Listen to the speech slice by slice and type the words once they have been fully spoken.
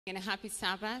And a happy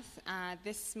Sabbath.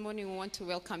 This morning we want to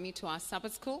welcome you to our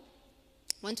Sabbath school.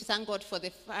 We want to thank God for the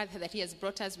fact that He has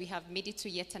brought us. We have made it to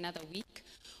yet another week.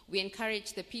 We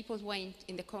encourage the people who are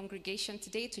in the congregation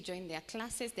today to join their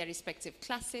classes, their respective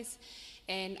classes.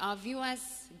 And our viewers,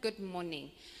 good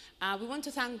morning. We want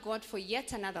to thank God for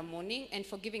yet another morning and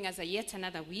for giving us a yet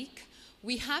another week.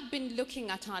 We have been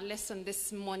looking at our lesson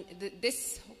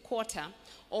this quarter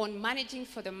on managing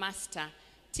for the Master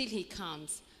till He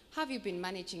comes. Have you been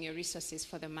managing your resources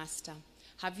for the Master?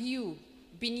 Have you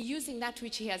been using that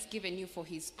which He has given you for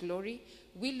His glory?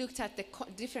 We looked at the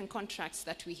different contracts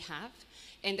that we have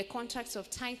and the contracts of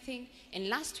tithing. And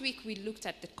last week we looked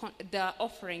at the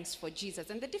offerings for Jesus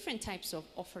and the different types of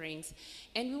offerings.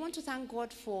 And we want to thank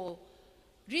God for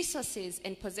resources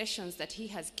and possessions that He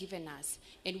has given us.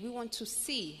 And we want to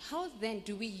see how then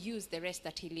do we use the rest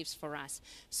that He leaves for us.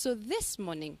 So this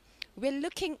morning we're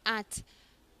looking at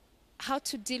how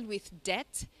to deal with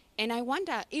debt. And I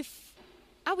wonder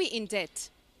are we in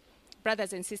debt?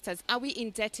 Brothers and sisters, are we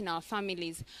in debt in our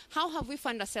families? How have we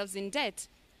found ourselves in debt?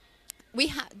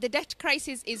 The debt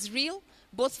crisis is real,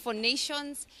 both for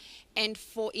nations and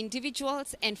for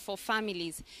individuals and for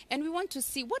families. And we want to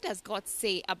see, what does God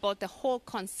say about the whole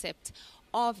concept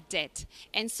of debt?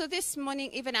 And so this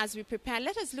morning, even as we prepare,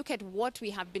 let us look at what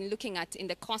we have been looking at in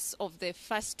the course of the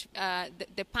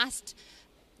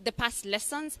past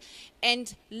lessons.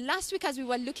 And last week, as we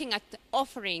were looking at the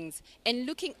offerings and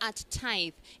looking at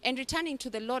tithe and returning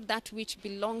to the Lord that which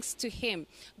belongs to Him,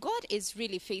 God is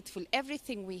really faithful.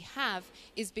 Everything we have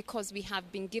is because we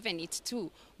have been given it to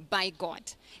by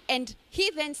God. And He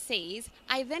then says,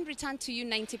 I then return to you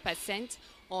 90%.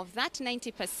 Of that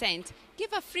 90%,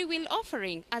 give a free will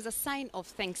offering as a sign of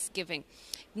thanksgiving.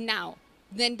 Now,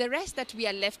 then the rest that we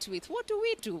are left with, what do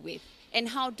we do with? And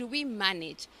how do we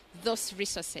manage those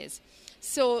resources?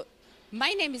 So my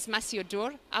name is Masi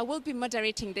Odor. I will be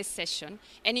moderating this session.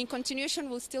 And in continuation,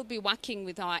 we'll still be working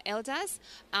with our elders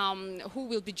who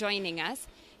will be joining us.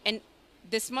 And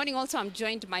this morning also, I'm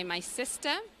joined by my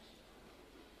sister.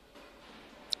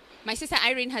 My sister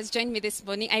Irene has joined me this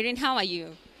morning. Irene, how are you?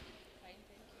 Fine, thank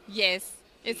you. Yes.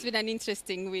 It's been an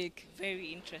interesting week.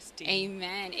 Very interesting.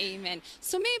 Amen, amen.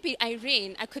 So maybe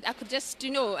Irene, I could just,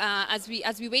 as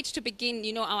we wait to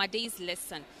begin, our day's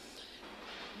lesson.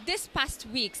 This past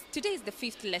week, today is the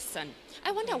 5th lesson.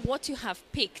 I wonder what you have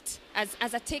picked as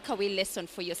a takeaway lesson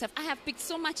for yourself. I have picked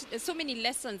so many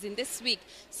lessons in this week,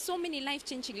 so many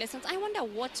life-changing lessons. I wonder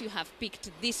what you have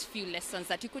picked these few lessons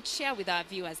that you could share with our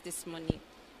viewers this morning.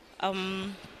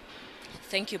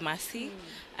 Thank you, Marcy.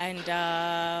 And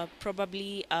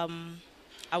probably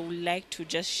I would like to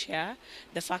just share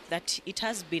the fact that it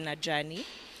has been a journey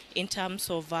in terms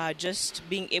of just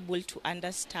being able to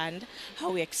understand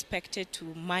how we expected to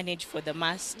manage for the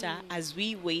Master as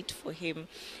we wait for Him.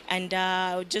 And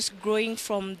just growing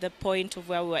from the point of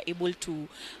where we were able to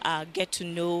get to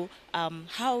know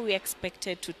how we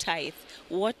expected to tithe.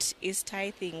 What is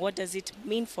tithing? What does it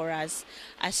mean for us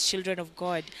as children of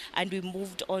God? And we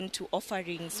moved on to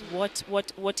offerings.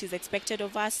 What is expected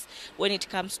of us when it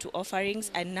comes to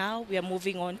offerings? And now we are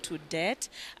moving on to debt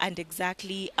and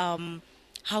exactly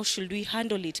how should we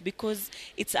handle it? Because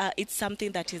it's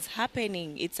something that is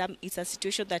happening. It's a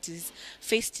situation that is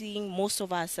facing most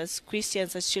of us as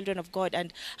Christians, as children of God,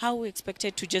 and how we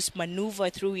expected to just maneuver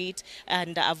through it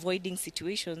and avoiding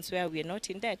situations where we are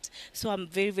not in debt. So I'm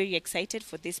very, very excited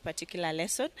for this particular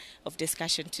lesson of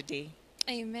discussion today.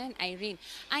 Amen, Irene.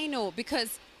 I know,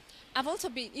 because I've also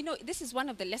been, this is one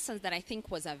of the lessons that I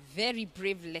think was a very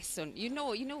brave lesson.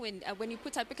 When you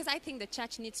put out, because I think the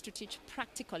church needs to teach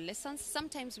practical lessons.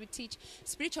 Sometimes we teach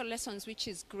spiritual lessons, which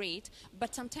is great,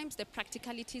 but sometimes the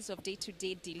practicalities of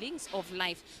day-to-day dealings of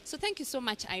life. So thank you so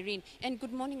much, Irene. And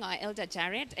good morning, our elder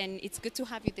Jared, and it's good to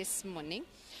have you this morning.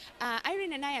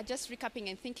 Irene and I are just recapping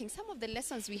and thinking some of the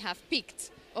lessons we have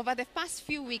picked over the past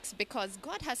few weeks, because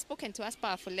God has spoken to us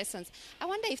powerful lessons. I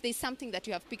wonder if there's something that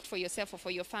you have picked for yourself or for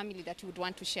your family that you would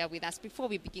want to share with us before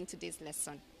we begin today's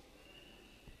lesson.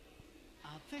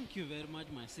 Thank you very much,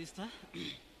 my sister.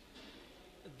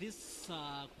 This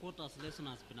quarter's lesson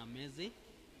has been amazing.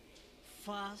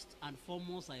 First and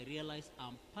foremost, I realized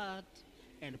I'm part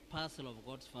and parcel of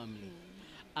God's family.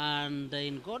 And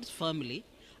in God's family,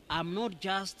 I'm not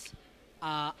just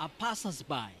a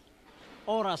passersby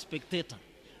or a spectator,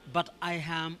 but I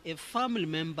am a family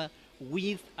member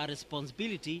with a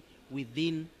responsibility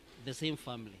within the same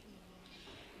family.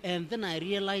 And then I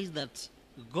realized that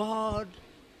God,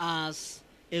 as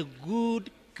a good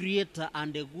creator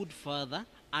and a good father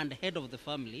and head of the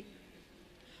family,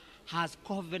 has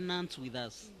covenants with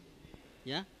us.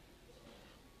 Yeah?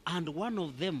 And one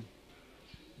of them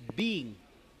being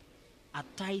a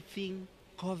tithing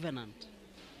covenant.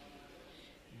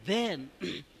 Then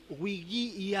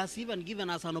he has even given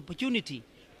us an opportunity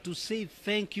to say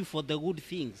thank you for the good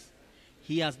things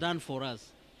he has done for us.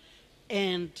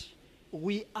 And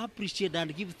we appreciate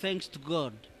and give thanks to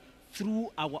God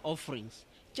through our offerings.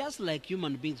 Just like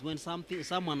human beings, when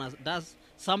someone does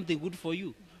something good for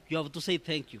you, you have to say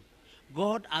thank you.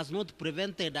 God has not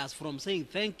prevented us from saying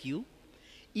thank you,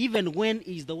 even when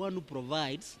he's the one who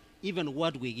provides, even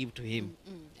what we give to him.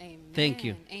 Amen. Thank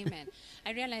you. Amen.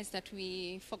 I realized that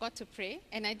we forgot to pray,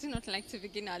 and I do not like to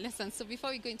begin our lesson. So before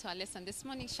we go into our lesson this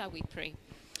morning, shall we pray?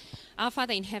 Our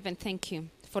Father in heaven, thank you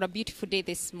for a beautiful day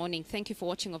this morning. Thank you for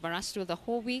watching over us through the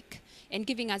whole week and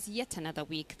giving us yet another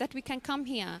week that we can come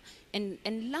here and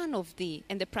learn of thee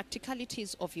and the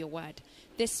practicalities of your word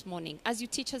this morning. As you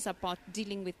teach us about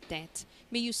dealing with debt,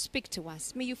 may you speak to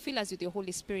us. May you fill us with your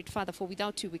Holy Spirit, Father, for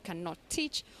without you we cannot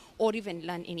teach or even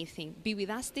learn anything. Be with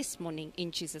us this morning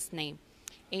in Jesus' name.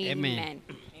 Amen.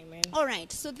 Amen. All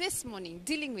right, so this morning,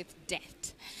 dealing with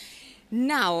debt.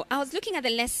 Now, I was looking at the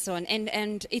lesson,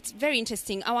 and it's very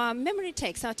interesting. Our memory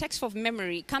text, our text for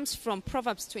memory, comes from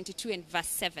Proverbs 22 and verse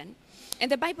 7. And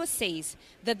the Bible says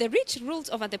that the rich rules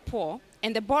over the poor,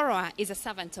 and the borrower is a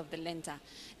servant of the lender.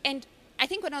 And I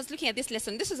think when I was looking at this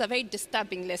lesson, this was a very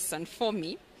disturbing lesson for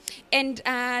me. And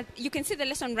you can see the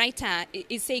lesson writer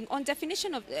is saying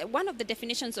one of the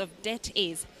definitions of debt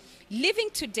is living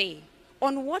today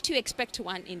on what you expect to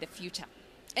earn in the future.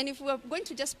 And if we're going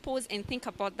to just pause and think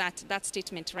about that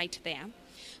statement right there.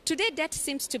 Today, debt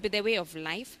seems to be the way of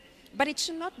life, but it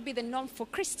should not be the norm for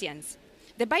Christians.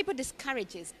 The Bible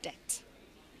discourages debt.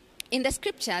 In the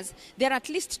scriptures, there are at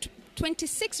least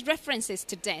 26 references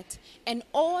to debt, and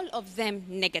all of them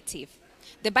negative.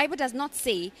 The Bible does not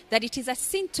say that it is a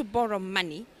sin to borrow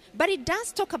money, but it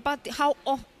does talk about how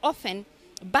often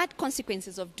bad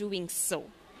consequences of doing so.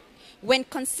 When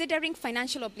considering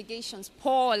financial obligations,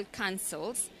 Paul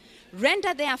counsels,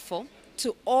 render therefore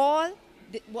to all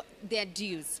their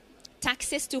dues.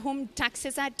 Taxes to whom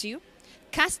taxes are due.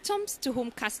 Customs to whom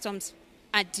customs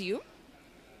are due.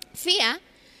 Fear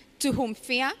to whom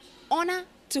fear. Honor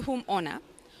to whom honor.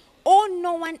 Owe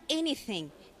no one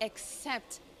anything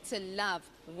except to love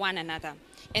one another.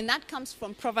 And that comes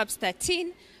from Proverbs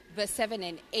 13, verse 7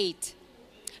 and 8.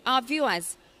 Our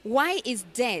viewers, why is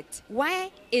debt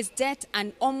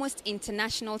an almost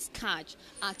international scourge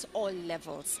at all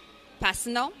levels?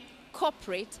 Personal,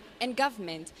 corporate, and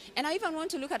government. And I even want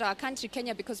to look at our country,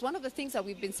 Kenya, because one of the things that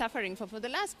we've been suffering for the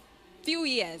last few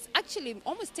years, actually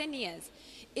almost 10 years,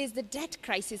 is the debt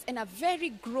crisis and a very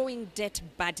growing debt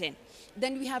burden.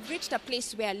 Then we have reached a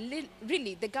place where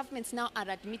really the governments now are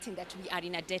admitting that we are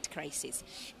in a debt crisis.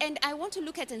 And I want to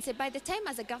look at and say, by the time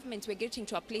as a government we're getting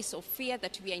to a place of fear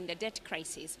that we are in the debt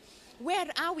crisis, where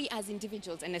are we as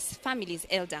individuals and as families,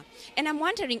 Elder? And I'm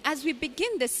wondering, as we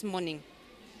begin this morning,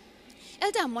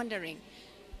 Elder, I'm wondering,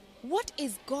 what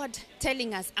is God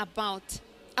telling us about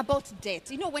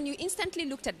debt? You know, when you instantly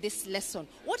looked at this lesson,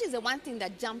 what is the one thing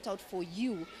that jumped out for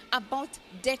you about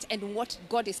debt and what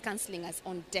God is counseling us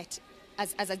on debt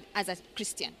as a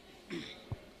Christian?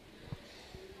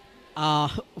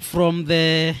 From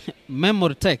the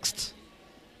memory text,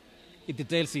 it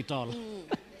tells it all.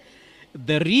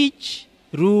 The rich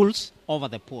rules over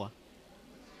the poor.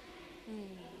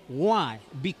 Why?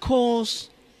 Because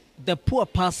the poor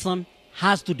person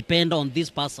has to depend on this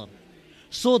person.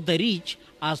 So the rich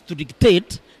has to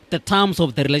dictate the terms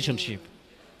of the relationship.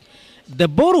 The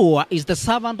borrower is the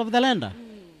servant of the lender.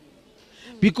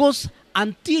 Because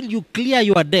until you clear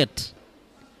your debt,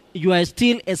 you are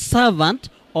still a servant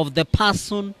of the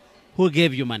person who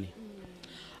gave you money.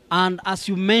 And as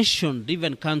you mentioned,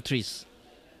 even countries,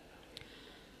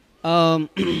 I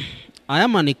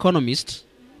am an economist,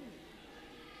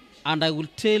 and I will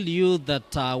tell you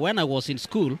that when I was in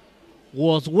school,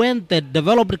 was when the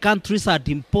developed countries had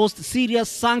imposed serious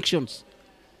sanctions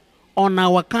on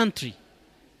our country.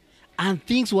 And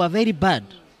things were very bad.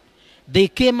 They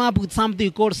came up with something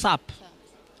called SAP,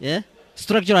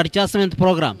 Structural Adjustment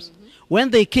Programs. When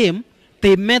they came,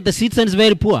 they made the citizens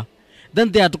very poor.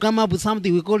 Then they had to come up with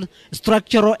something we call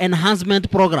Structural Enhancement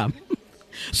Program.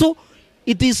 So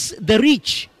it is the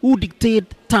rich who dictate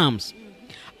terms.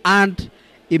 And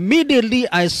immediately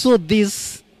I saw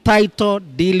this title,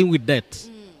 dealing with debt.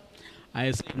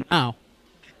 I said, now,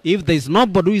 if there is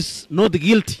nobody who is not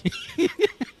guilty,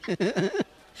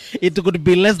 it could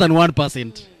be less than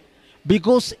 1%.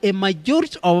 Because a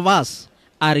majority of us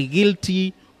are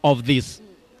guilty of this.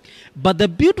 But the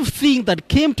beautiful thing that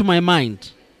came to my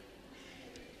mind,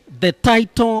 the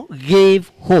title gave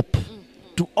hope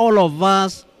to all of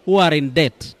us who are in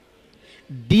debt.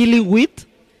 Dealing with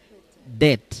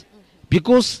debt.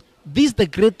 Because this is the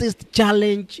greatest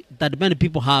challenge that many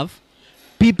people have.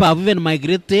 People have even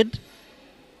migrated.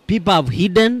 People have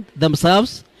hidden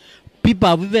themselves. People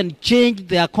have even changed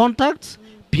their contacts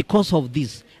because of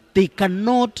this. They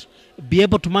cannot be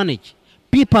able to manage.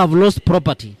 People have lost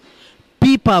property.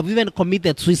 People have even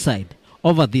committed suicide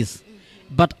over this.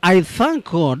 But I thank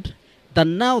God that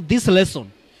now this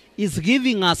lesson is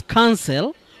giving us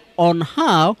counsel on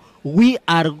how we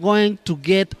are going to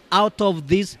get out of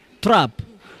this trap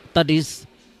that is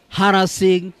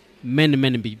harassing many,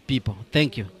 many people.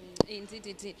 Thank you. Indeed,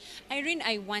 indeed. Irene,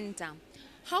 I wonder,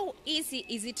 how easy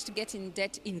is it to get in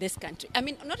debt in this country? I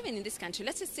mean, not even in this country.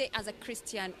 Let's just say as a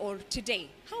Christian or today.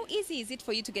 How easy is it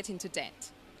for you to get into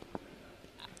debt?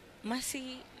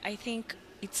 Mercy, I think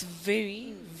it's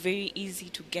very, very easy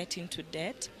to get into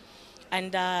debt.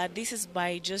 And this is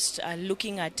by just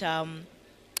looking at the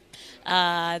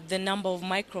number of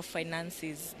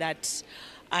microfinances that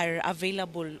are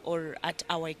available or at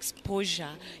our exposure.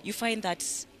 You find that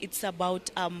it's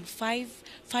about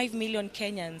 5 million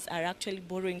Kenyans are actually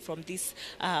borrowing from these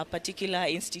particular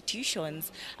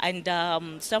institutions, and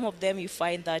some of them you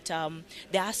find that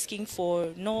they're asking for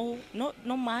no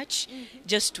much,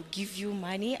 just to give you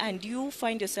money, and you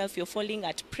find yourself you're falling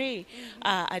at prey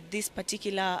at these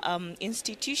particular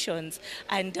institutions.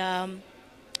 And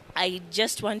I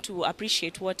just want to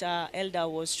appreciate what Elder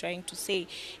was trying to say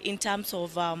in terms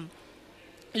of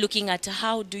looking at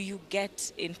how do you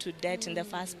get into debt in the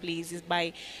first place is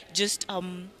by just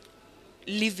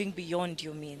living beyond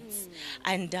your means.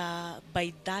 And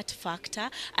by that factor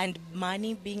and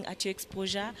money being at your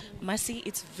exposure, Mercy,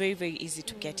 it's very, very easy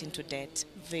to get into debt.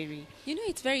 Very. You know,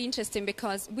 it's very interesting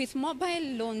because with mobile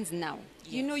loans now,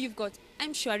 you know, you've got,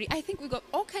 I'm sure, I think we've got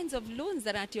all kinds of loans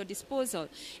that are at your disposal.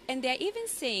 And they're even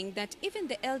saying that even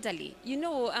the elderly,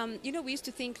 we used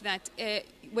to think that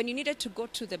when you needed to go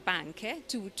to the bank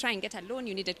to try and get a loan,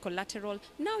 you needed collateral.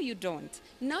 Now you don't.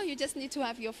 Now you just need to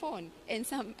have your phone and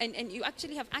you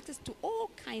actually have access to all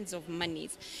kinds of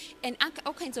monies and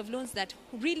all kinds of loans that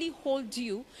really hold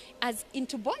you as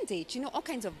into bondage, all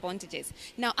kinds of bondages.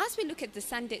 Now, as we look at the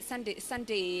Sunday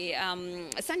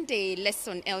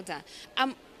lesson, Elder,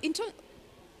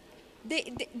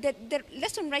 the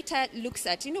lesson writer looks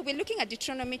at, we're looking at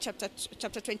Deuteronomy chapter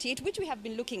 28, which we have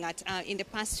been looking at in the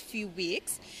past few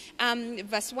weeks,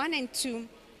 verse 1 and 2.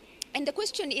 And the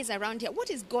question is around here,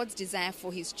 what is God's desire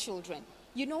for his children?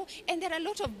 And there are a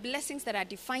lot of blessings that are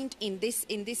defined in this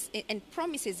and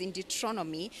promises in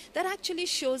Deuteronomy that actually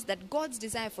shows that God's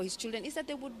desire for his children is that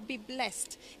they would be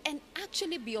blessed and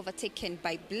actually be overtaken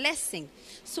by blessing.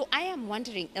 So I am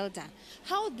wondering, Elder,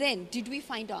 how then did we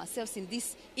find ourselves in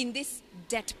this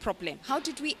debt problem? How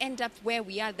did we end up where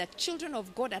we are, that children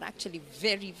of God are actually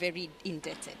very, very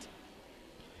indebted?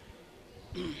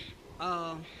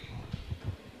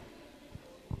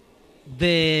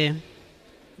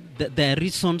 The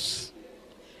reasons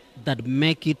that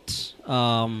make it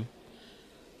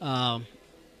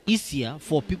easier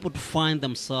for people to find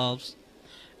themselves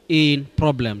in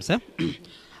problems.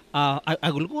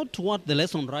 I will go to what the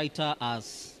lesson writer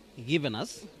has given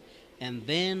us, and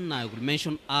then I will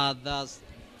mention others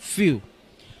few.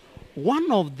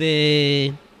 One of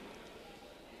the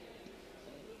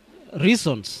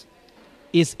reasons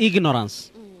is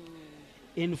ignorance.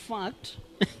 In fact,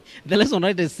 the lesson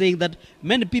writer is saying that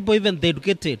many people, even the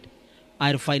educated,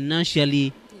 are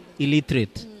financially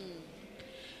illiterate.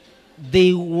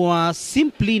 They were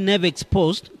simply never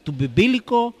exposed to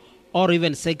biblical or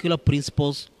even secular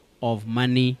principles of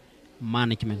money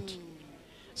management.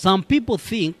 Some people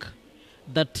think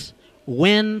that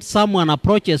when someone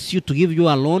approaches you to give you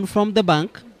a loan from the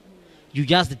bank, you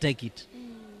just take it.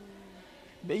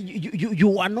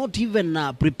 You are not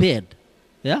even prepared.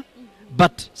 Yeah?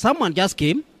 But someone just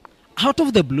came out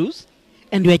of the blues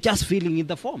and you are just filling in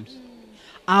the forms.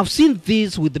 I've seen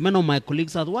this with many of my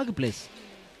colleagues at the workplace,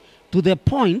 to the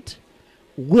point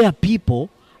where people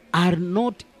are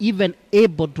not even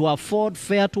able to afford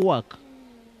fare to work.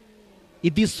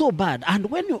 It is so bad. And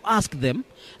when you ask them,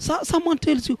 someone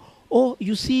tells you, oh,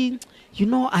 you see,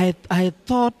 I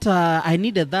thought I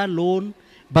needed that loan,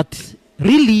 but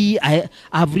really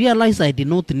I've realized I did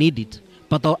not need it.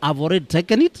 But I've already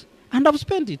taken it and I've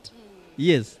spent it.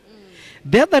 Yes.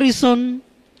 The other reason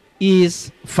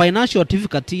is financial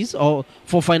difficulties, or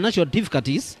for financial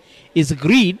difficulties, is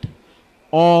greed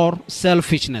or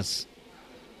selfishness.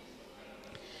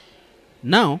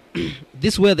 Now,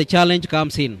 this is where the challenge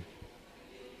comes in.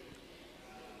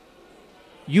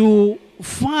 You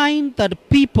find that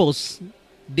people's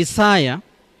desire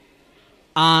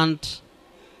and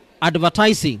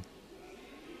advertising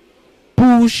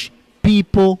push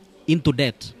people into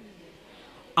debt.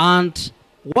 And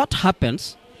what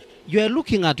happens? You are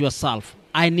looking at yourself.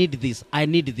 I need this, I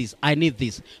need this, I need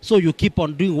this. So you keep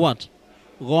on doing what?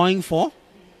 Going for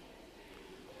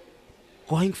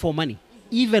money.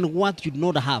 Even what you do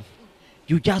not have.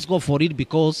 You just go for it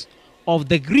because of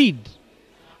the greed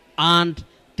and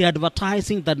the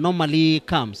advertising that normally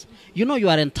comes. You know you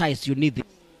are enticed, you need it.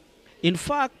 In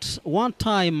fact, one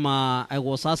time I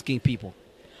was asking people,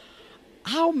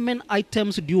 how many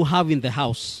items do you have in the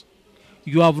house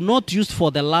you have not used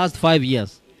for the last 5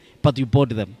 years, but you bought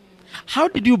them? How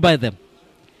did you buy them?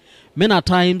 Many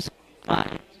times,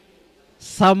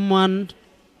 someone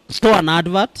saw an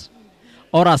advert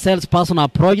or a salesperson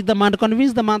approached them and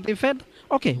convinced them and they said,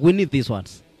 okay, we need these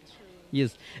ones.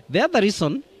 Yes. The other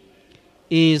reason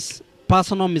is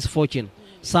personal misfortune.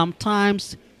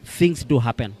 Sometimes things do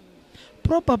happen.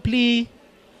 Probably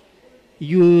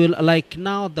you, like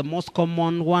now, the most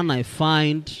common one I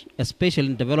find, especially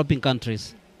in developing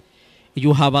countries,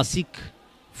 you have a sick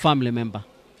family member.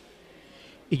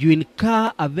 You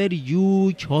incur a very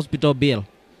huge hospital bill.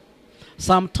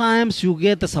 Sometimes you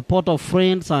get the support of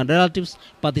friends and relatives,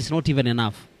 but it's not even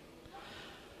enough.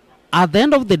 At the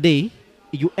end of the day,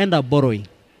 you end up borrowing.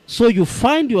 So you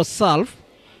find yourself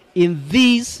in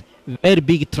this very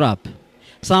big trap.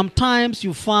 Sometimes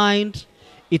you find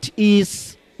it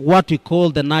is what we call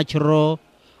the natural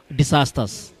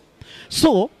disasters.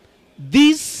 So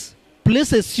this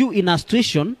places you in a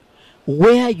situation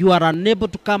where you are unable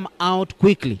to come out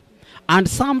quickly. And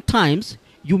sometimes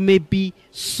you may be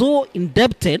so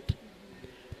indebted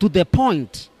to the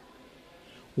point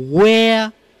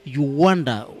where you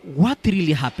wonder what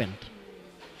really happened.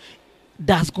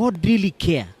 Does God really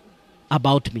care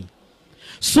about me?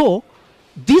 So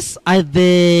these are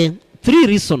the three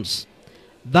reasons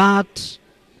that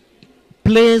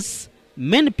place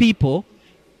many people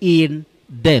in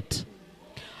debt.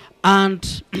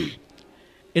 And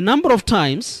a number of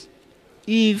times,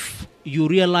 if you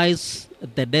realize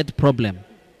the debt problem,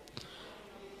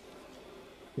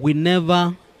 we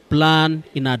never plan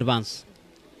in advance.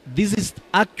 This is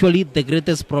actually the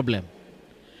greatest problem.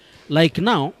 Like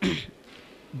now,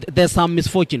 there's some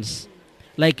misfortunes.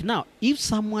 Like now, if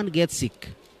someone gets sick,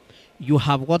 you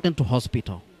have gotten to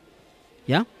hospital.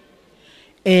 Yeah?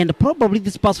 And probably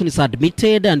this person is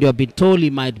admitted and you have been told he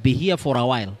might be here for a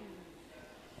while.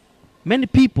 Many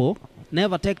people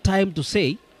never take time to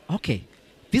say, okay,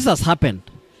 this has happened.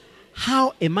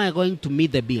 How am I going to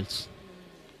meet the bills?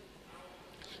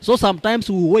 So sometimes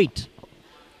we wait.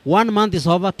 1 month is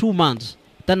over, 2 months.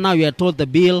 Then now you are told the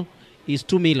bill is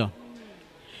 2 million.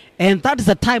 And that is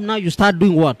the time now you start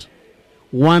doing what?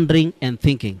 Wondering and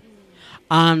thinking.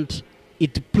 And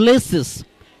it places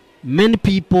many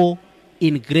people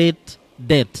in great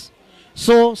debt.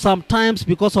 So sometimes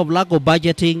because of lack of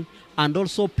budgeting and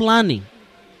also planning,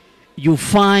 you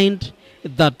find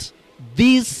that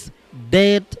this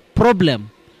debt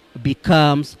problem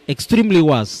becomes extremely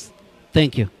worse.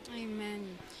 Thank you.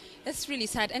 Amen. That's really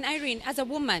sad. And Irene, as a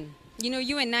woman,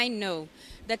 you and I know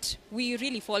that we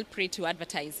really fall prey to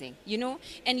advertising,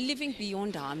 and living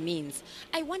beyond our means.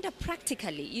 I wonder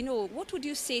practically, what would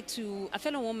you say to a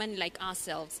fellow woman like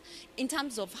ourselves in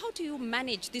terms of how do you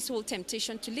manage this whole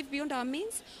temptation to live beyond our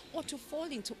means or to fall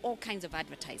into all kinds of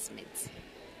advertisements?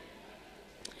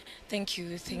 Thank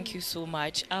you so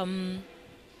much.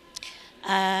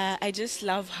 I just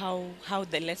love how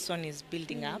the lesson is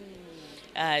building up,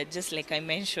 just like I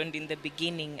mentioned in the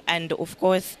beginning. And of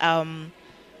course,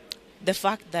 the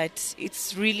fact that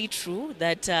it's really true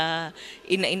that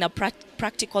in a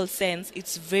practical sense,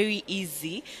 it's very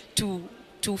easy to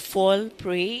fall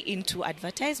prey into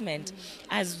advertisement.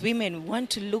 As women, we want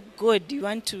to look good. You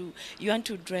want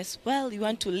to dress well. You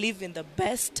want to live in the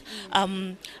best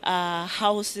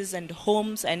houses and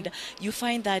homes, and you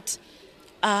find that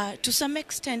to some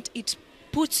extent it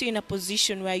puts you in a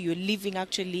position where you're living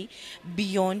actually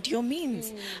beyond your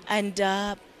means, and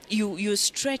you're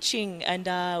stretching, and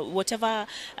whatever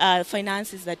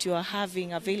finances that you are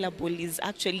having available is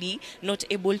actually not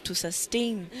able to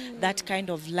sustain that kind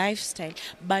of lifestyle.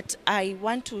 But I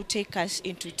want to take us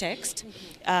into text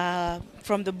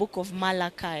from the book of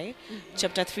Malachi,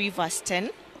 chapter 3, verse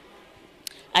 10.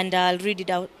 And I'll read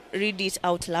it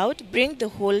out loud. Bring the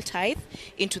whole tithe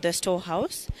into the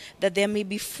storehouse, that there may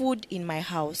be food in my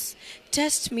house.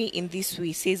 Test me in this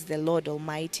way, says the Lord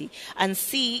Almighty, and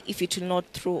see if it will not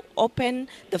throw open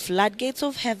the floodgates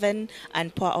of heaven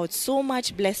and pour out so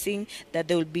much blessing that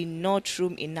there will be not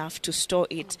room enough to store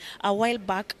it. A while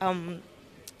back,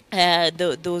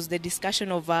 the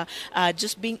discussion of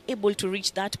just being able to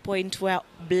reach that point where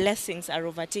blessings are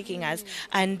overtaking us.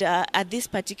 And at this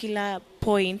particular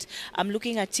point, I'm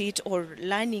looking at it or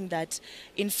learning that,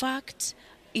 in fact,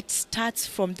 it starts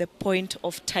from the point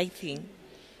of tithing.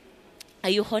 Are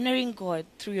you honoring God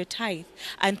through your tithe?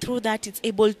 And through that, it's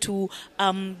able to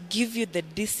give you the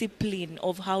discipline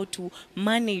of how to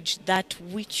manage that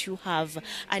which you have.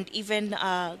 And even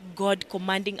God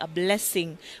commanding a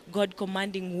blessing, God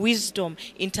commanding wisdom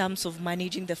in terms of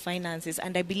managing the finances.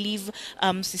 And I believe,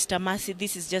 Sister Mercy,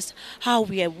 this is just how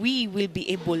we will be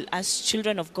able, as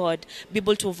children of God, be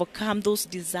able to overcome those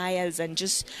desires and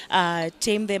just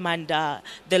tame them. And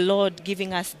the Lord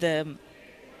giving us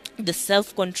the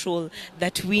self-control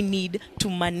that we need to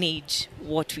manage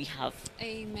what we have.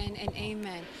 Amen and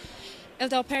amen.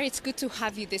 Elder Perry, it's good to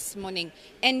have you this morning.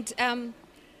 And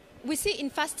we see in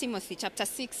 1 Timothy chapter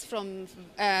 6 from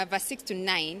verse 6 to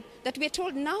 9 that we're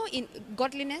told now in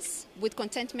godliness with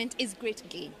contentment is great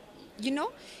gain. You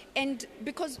know? And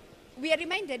because we are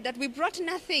reminded that we brought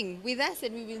nothing with us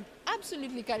and we will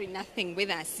absolutely carry nothing with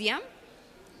us. Yeah?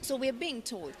 So we're being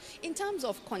told in terms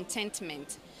of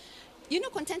contentment. You know,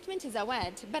 contentment is a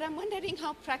word, but I'm wondering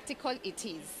how practical it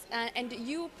is. And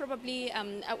you probably,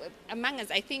 among us,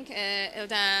 I think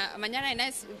Elder Manyara and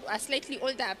I are slightly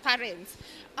older parents.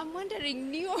 I'm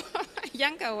wondering, new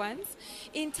younger ones,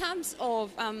 in terms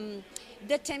of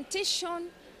the temptation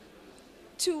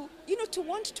to, to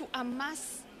want to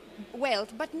amass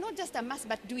wealth, but not just amass,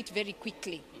 but do it very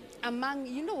quickly. Among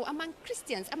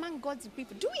Christians, among God's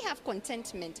people, do we have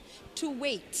contentment to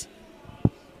wait?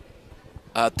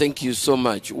 Thank you so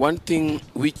much. One thing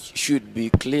which should be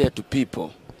clear to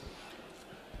people,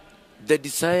 the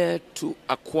desire to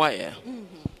acquire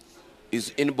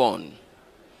is inborn,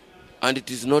 and it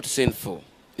is not sinful.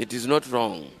 It is not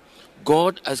wrong.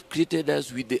 God has created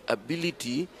us with the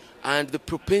ability and the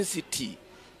propensity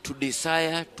to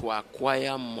desire to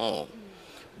acquire more.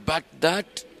 But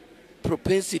that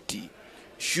propensity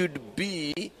should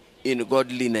be in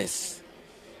godliness.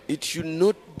 It should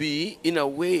not be in a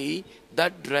way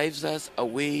that drives us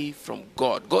away from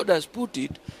God. God has put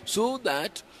it so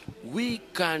that we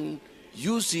can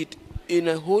use it in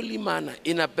a holy manner,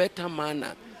 in a better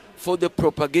manner, for the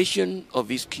propagation of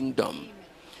His kingdom.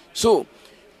 So,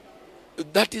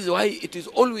 that is why it is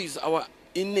always our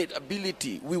innate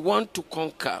ability. We want to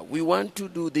conquer. We want to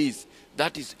do this.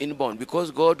 That is inborn,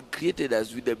 because God created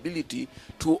us with the ability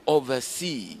to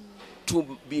oversee,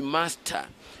 to be master.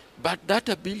 But that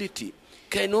ability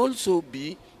can also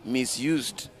be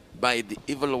misused by the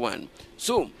evil one.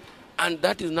 So, and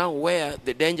that is now where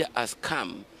the danger has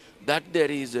come, that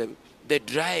there is the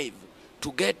drive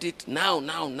to get it now.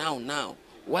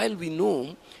 While we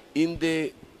know in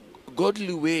the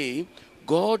godly way,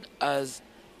 God has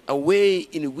a way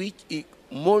in which He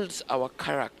molds our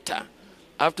character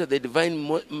after the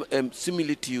divine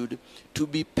similitude to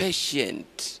be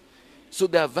patient. So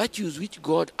there are virtues which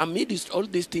God, amidst all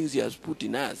these things He has put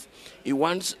in us, He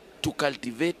wants to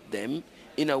cultivate them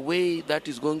in a way that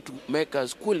is going to make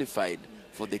us qualified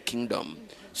for the kingdom.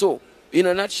 So, in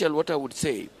a nutshell, what I would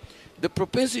say, the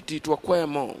propensity to acquire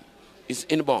more is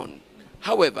inborn.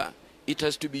 However, it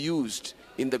has to be used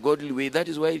in the godly way. That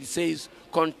is why it says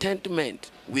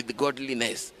contentment with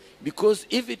godliness. Because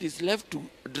if it is left to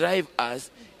drive us,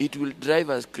 it will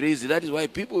drive us crazy. That is why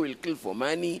people will kill for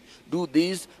money, do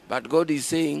this, but God is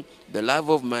saying the love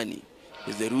of money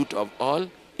is the root of all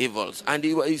evils. And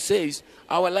He says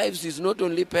our lives is not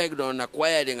only pegged on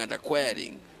acquiring and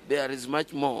acquiring. There is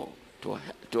much more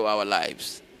to our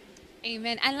lives.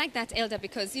 Amen. I like that, Elder,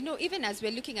 because, even as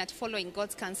we're looking at following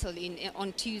God's counsel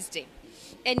on Tuesday,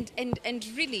 and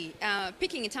really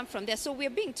picking it up from there. So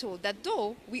we're being told that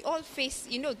though we all face,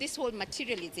 this whole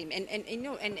materialism and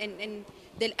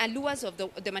the allures of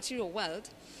the material world,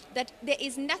 that there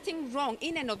is nothing wrong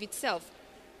in and of itself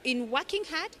in working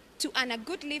hard to earn a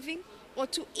good living or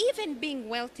to even being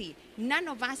wealthy. None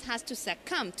of us has to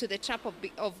succumb to the trap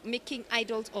of making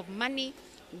idols of money,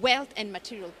 wealth, and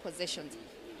material possessions.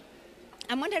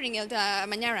 I'm wondering, Elder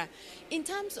Manyara, in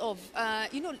terms of,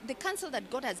 the counsel that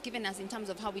God has given us in terms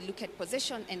of how we look at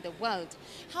possession and the world,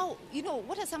 how,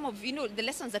 what are some of, the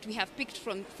lessons that we have picked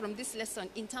from this lesson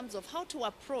in terms of how to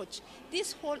approach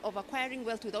this whole of acquiring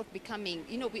wealth without becoming,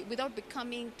 without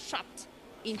becoming trapped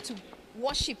into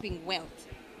worshipping wealth?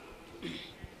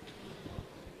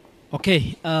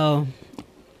 Okay,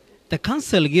 the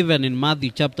counsel given in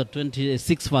Matthew chapter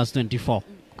 26, verse 24,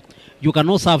 you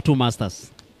cannot serve two masters.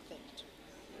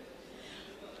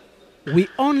 We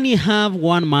only have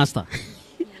one master.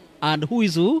 And who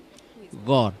is who?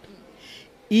 God.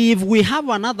 If we have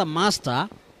another master,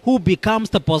 who becomes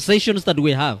the possessions that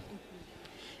we have,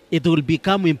 it will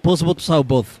become impossible to serve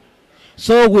both.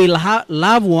 So we'll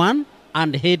love one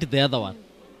and hate the other one.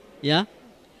 Yeah?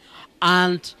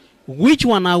 And which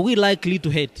one are we likely to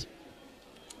hate?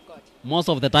 God. Most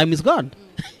of the time is God.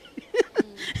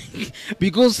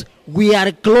 Because we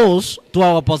are close to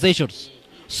our possessions.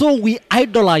 So we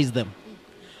idolize them.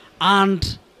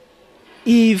 And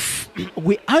if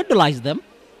we idolize them,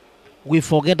 we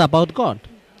forget about God.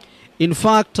 In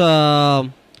fact,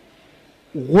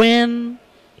 when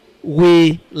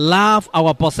we love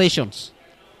our possessions,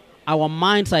 our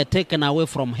minds are taken away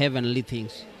from heavenly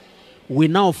things. We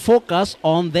now focus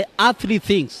on the earthly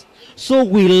things. So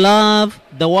we love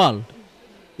the world.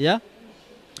 Yeah?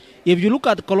 If you look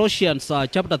at Colossians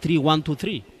chapter 3, 1 to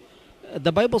 3,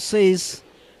 the Bible says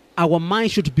our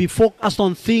mind should be focused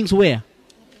on things where?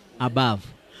 Above.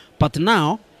 But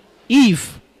now,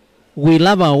 if we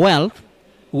love our wealth,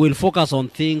 we'll focus on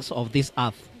things of this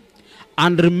earth.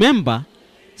 And remember,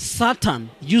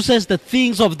 Satan uses the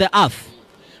things of the earth.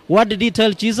 What did he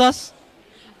tell Jesus?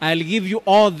 I'll give you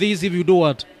all these if you do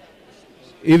what?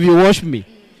 If you worship me.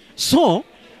 So,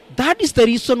 that is the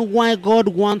reason why God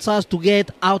wants us to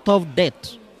get out of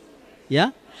debt.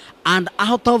 Yeah? And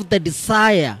out of the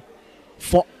desire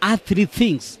for earthly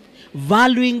things,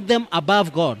 valuing them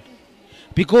above God.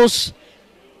 Because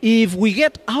if we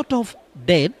get out of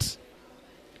debt,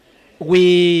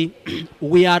 we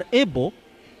are able,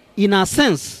 in a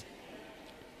sense,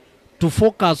 to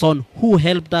focus on who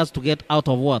helped us to get out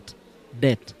of what?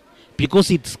 Debt.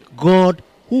 Because it's God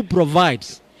who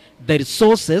provides the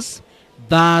resources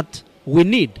that we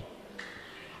need.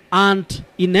 And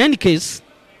in any case,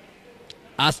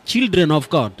 as children of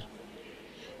God,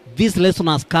 this lesson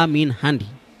has come in handy.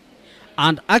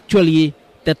 And actually,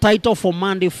 the title for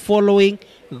Monday, Following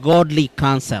Godly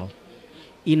Counsel,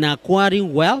 in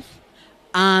acquiring wealth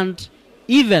and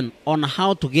even on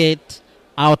how to get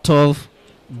out of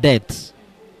debt.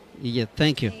 Yeah,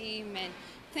 thank you. Amen.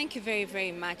 Thank you very,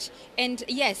 very much. And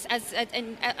yes, as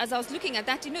I was looking at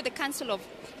that, the counsel of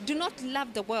do not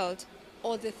love the world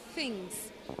or the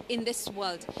things in this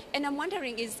world. And I'm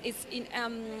wondering,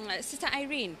 Sister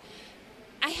Irene,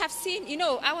 I have seen,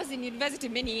 I was in university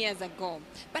many years ago,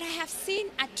 but I have seen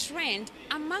a trend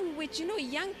among which,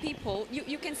 young people,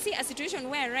 you can see a situation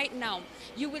where right now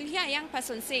you will hear a young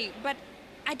person say, but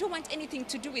I don't want anything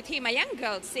to do with him. A young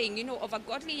girl saying, of a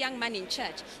godly young man in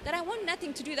church, that I want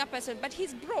nothing to do with that person, but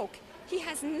he's broke. He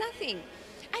has nothing.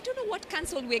 I don't know what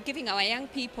counsel we're giving our young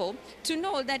people to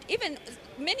know that even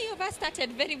many of us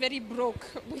started very, very broke.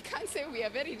 We can't say we are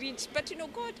very rich, but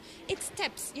God, it's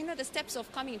steps, the steps of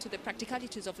coming into the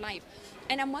practicalities of life.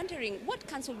 And I'm wondering, what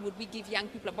counsel would we give young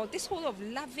people about this whole of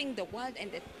loving the world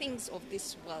and the things of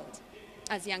this world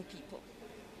as young people?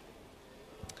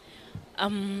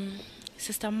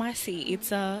 Sister Mercy,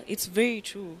 it's very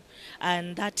true,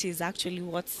 and that is actually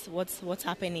what's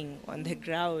happening on the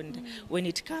ground when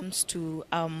it comes to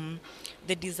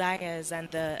the desires and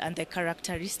the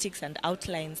characteristics and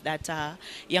outlines that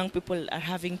young people are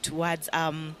having towards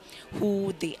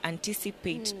who they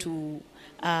anticipate to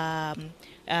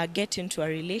get into a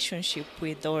relationship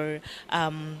with or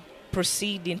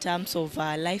proceed in terms of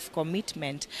life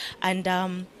commitment. And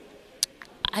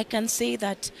I can say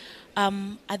that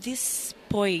at this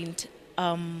point,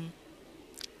 we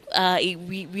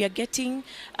are getting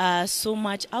so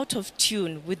much out of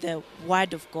tune with the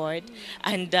Word of God.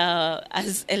 And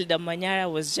as Elder Manyara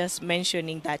was just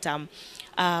mentioning that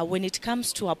when it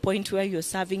comes to a point where you're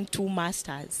serving two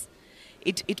masters,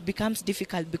 it becomes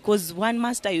difficult because one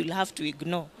master you'll have to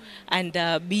ignore and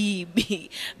be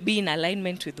in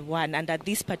alignment with one. And at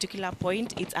this particular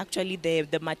point, it's actually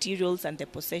the materials and the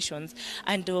possessions.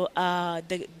 And the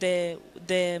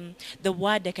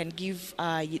word I can give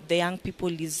the young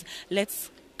people is,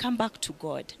 let's come back to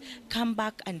God. Come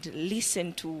back and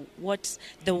listen to what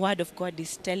the Word of God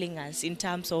is telling us in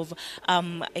terms of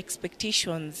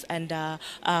expectations and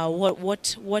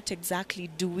what exactly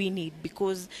do we need,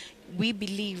 because we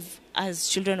believe as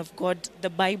children of God, the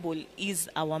Bible is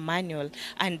our manual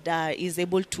and is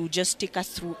able to just take us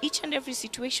through each and every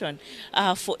situation.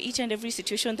 For each and every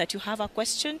situation that you have a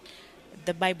question,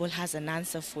 the Bible has an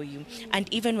answer for you.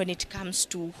 And even when it comes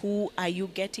to who are you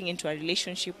getting into a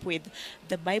relationship with,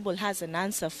 the Bible has an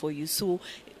answer for you. So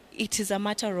it is a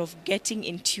matter of getting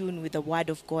in tune with the Word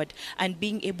of God and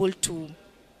being able to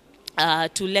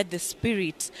let the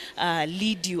Spirit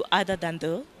lead you other than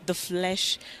the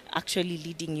flesh actually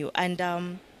leading you.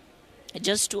 And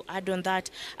just to add on that,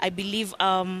 I believe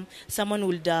someone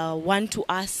would want to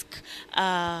ask,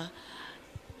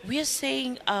 we are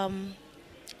saying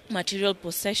material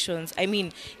possessions. I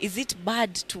mean, is it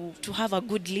bad to have a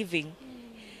good living?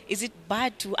 Is it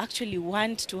bad to actually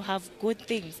want to have good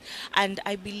things? And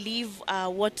I believe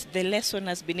what the lesson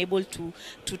has been able to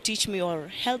teach me or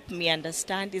help me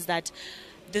understand is that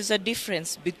there's a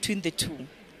difference between the two.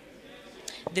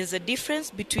 There's a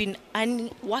difference between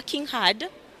working hard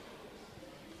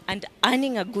and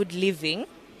earning a good living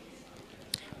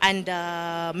and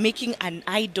making an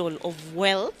idol of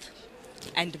wealth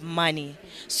and money.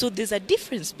 So there's a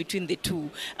difference between the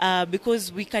two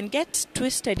because we can get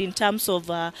twisted in terms of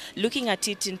looking at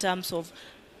it in terms of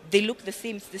they look the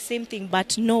same, it's the same thing,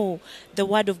 but no, the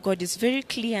Word of God is very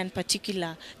clear and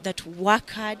particular that work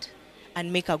hard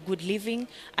and make a good living,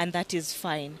 and that is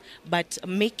fine. But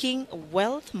making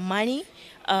wealth, money,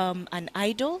 an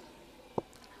idol,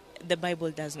 the Bible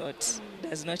does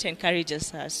not encourage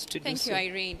us to do Thank so. you,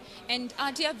 Irene. And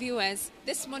our dear viewers,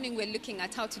 this morning we're looking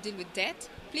at how to deal with debt.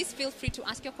 Please feel free to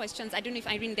ask your questions. I don't know if,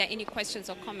 Irene, there are any questions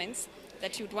or comments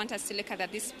that you'd want us to look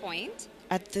at this point.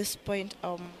 At this point,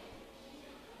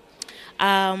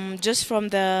 just from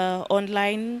the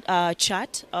online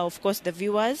chat, of course, the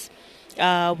viewers,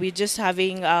 we're just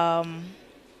having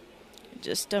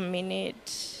just a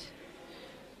minute.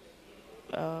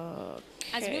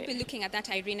 As we'll be looking at that,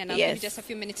 Irene, and I'll Yes. give you just a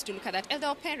few minutes to look at that. Elder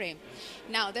Opere,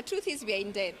 now the truth is we are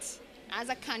in debt. As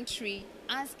a country,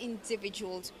 as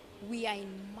individuals, we are in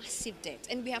massive debt.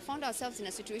 And we have found ourselves in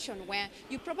a situation where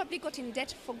you probably got in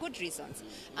debt for good reasons.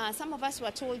 Some of us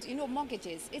were told,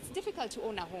 mortgages, it's difficult to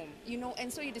own a home,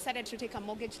 and so you decided to take a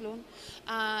mortgage loan.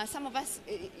 Some of us,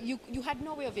 you had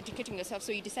no way of educating yourself,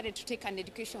 so you decided to take an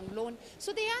education loan.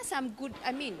 So there are some good,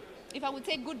 if I would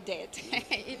say good debt,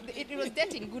 it was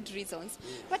debt in good reasons.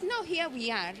 But now here we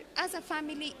are, as a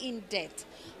family in debt.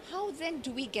 How then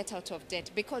do we get out of debt?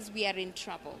 Because we are in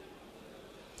trouble.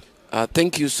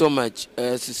 Thank you so much,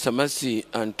 Sister Mercy,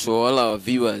 and to all our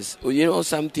viewers.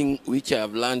 Something which I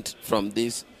have learned from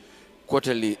this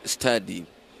quarterly study.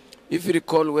 If you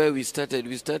recall where we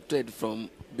started from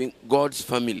being God's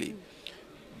family,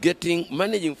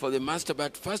 managing for the master,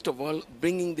 but first of all,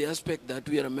 bringing the aspect that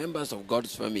we are members of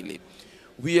God's family.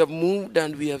 We have moved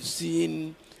and we have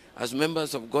seen, as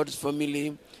members of God's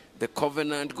family, the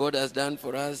covenant God has done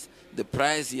for us, the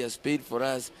price He has paid for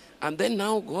us, and then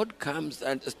now God comes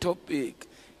and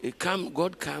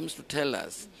God comes to tell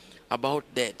us about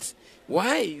debt.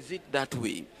 Why is it that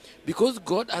way? Because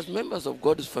God, as members of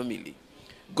God's family,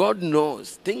 God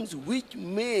knows things which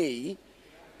may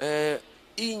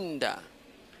hinder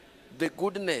the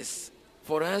goodness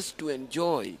for us to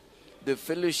enjoy the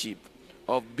fellowship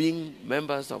of being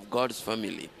members of God's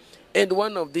family. And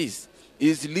one of these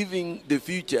is living the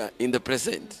future in the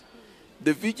present.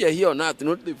 The future here on earth,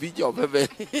 not the future of heaven.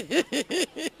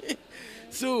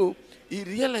 So he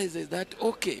realizes that,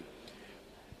 okay,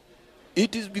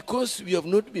 it is because we have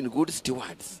not been good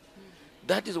stewards.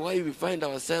 That is why we find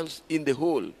ourselves in the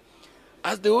hole.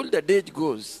 As the older age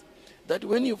goes, that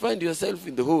when you find yourself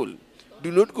in the hole,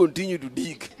 do not continue to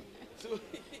dig. So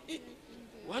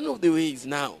one of the ways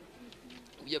now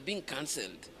we are being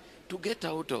cancelled to get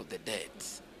out of the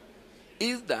debt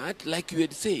is that, like you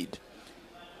had said,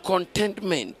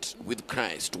 contentment with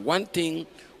Christ. One thing,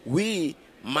 we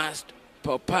must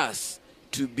purpose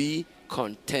to be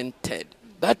contented.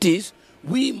 That is,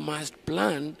 we must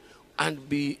plan and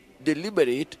be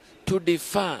deliberate to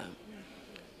defer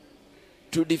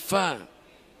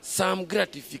some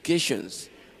gratifications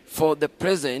for the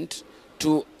present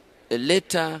to a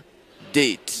later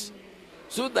date,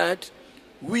 so that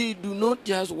we do not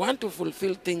just want to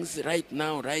fulfill things right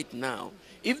now.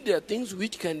 If there are things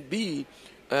which can be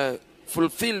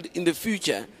fulfilled in the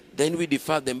future, then we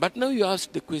defer them. But now you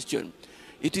ask the question.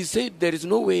 It is said there is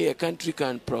no way a country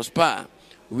can prosper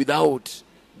without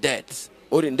debts,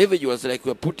 or individuals like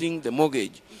we're putting the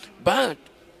mortgage. But,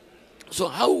 so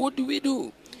what do we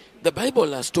do? The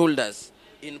Bible has told us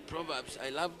in Proverbs, I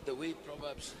love the way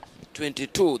Proverbs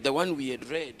 22, the one we had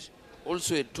read,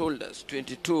 also had told us,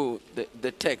 22,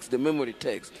 the text, the memory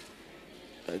text.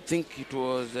 I think it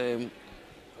was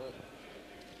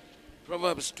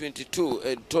Proverbs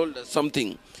 22 told us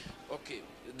something. Okay,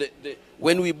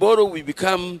 when we borrow, we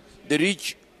become the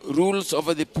rich rules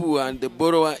over the poor, and the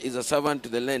borrower is a servant to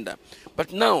the lender.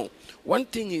 But now, one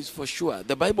thing is for sure.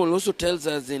 The Bible also tells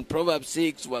us in Proverbs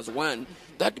 6 verse 1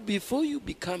 that before you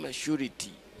become a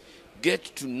surety, get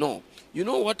to know. You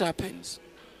know what happens?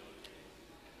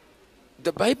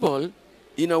 The Bible,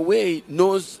 in a way,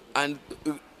 knows and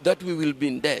that we will be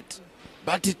in debt.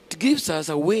 But it gives us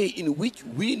a way in which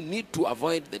we need to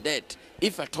avoid the debt,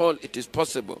 if at all it is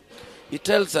possible. It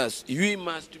tells us we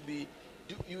must be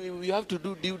you have to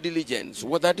do due diligence.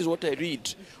 Well, that is what I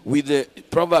read with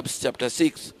Proverbs chapter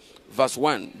 6, verse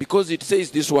 1. Because it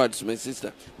says these words, my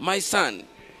sister. My son,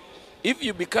 if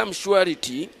you become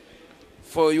surety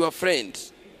for your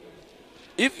friends,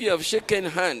 if you have shaken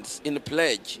hands in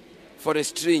pledge for a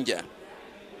stranger,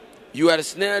 you are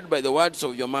snared by the words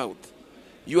of your mouth.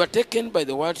 You are taken by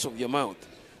the words of your mouth.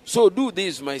 So do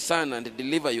this, my son, and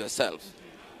deliver yourself.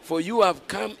 For you have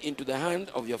come into the hand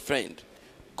of your friend.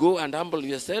 Go and humble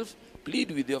yourself,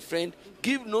 plead with your friend.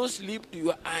 Give no sleep to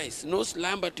your eyes, no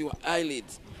slumber to your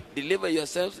eyelids. Deliver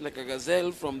yourselves like a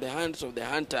gazelle from the hands of the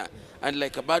hunter, and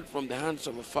like a bird from the hands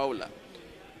of a fowler.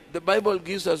 The Bible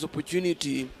gives us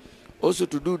opportunity also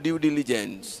to do due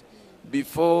diligence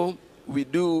before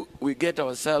we get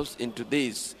ourselves into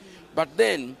this. But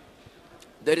then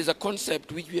there is a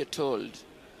concept which we are told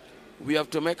we have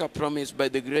to make a promise by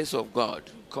the grace of God,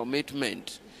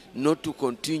 commitment, not to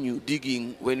continue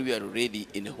digging when we are already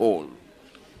in a hole.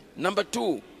 Number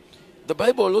 2, the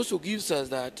Bible also gives us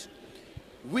that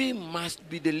we must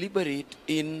be deliberate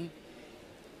in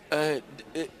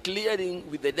clearing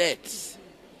with the debts.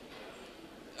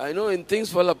 I know in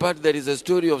Things Fall Apart there is a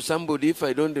story of somebody, if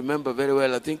I don't remember very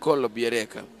well, I think called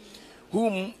Obiereka,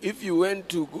 whom if you went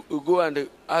to go and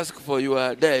ask for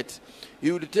your debt,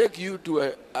 he would take you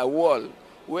to a wall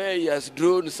where he has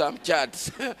drawn some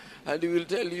charts and he will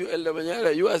tell you, Elder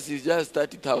Manyara, yours is just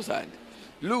 30,000.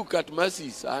 Look at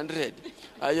Mercy's 100.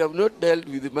 I have not dealt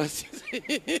with Mercy's.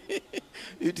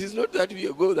 It is not that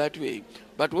we go that way.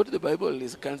 But what the Bible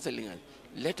is counseling us,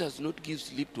 let us not give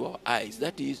sleep to our eyes.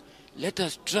 That is, let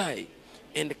us try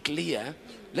and clear.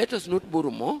 Let us not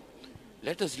borrow more.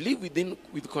 Let us live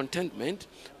with contentment.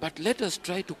 But let us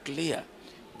try to clear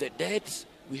the debts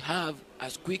we have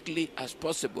as quickly as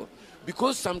possible.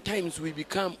 Because sometimes we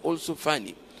become also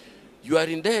funny. You are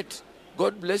in debt.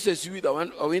 God blesses you with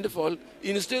a windfall.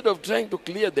 Instead of trying to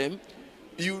clear them,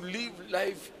 you live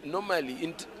life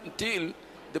normally until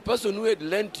the person who had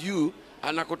lent you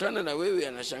anakutana na wewe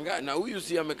anashangaa na huyu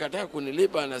si amekataa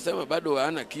kunilipa anasema bado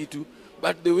hana kitu.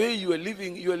 But the way you are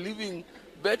living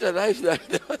better life than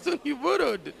the person you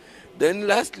borrowed. Then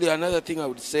lastly, another thing I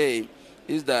would say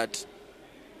is that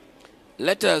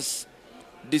let us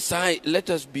decide, let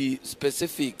us be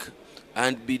specific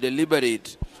and be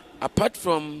deliberate. Apart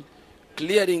from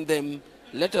clearing them,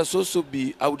 let us also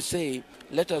be, I would say,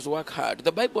 let us work hard.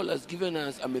 The Bible has given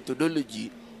us a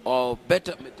methodology, or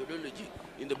better methodology,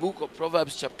 in the book of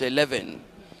Proverbs chapter 11,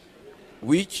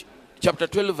 which, chapter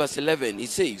 12 verse 11, it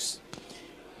says,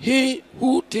 he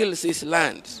who tills his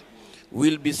land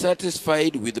will be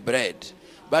satisfied with bread,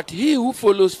 but he who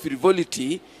follows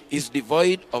frivolity is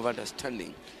devoid of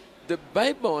understanding. The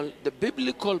Bible, the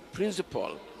biblical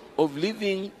principle of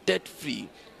living debt-free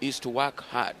is to work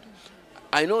hard.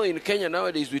 I know in Kenya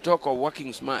nowadays we talk of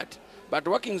working smart, but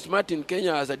working smart in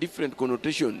Kenya has a different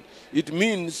connotation. It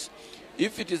means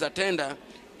if it is a tender,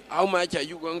 how much are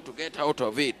you going to get out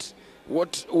of it?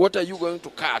 What are you going to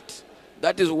cut?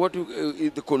 That is what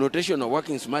is the connotation of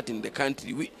working smart in the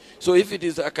country. So if it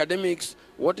is academics,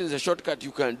 what is a shortcut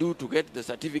you can do to get the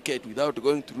certificate without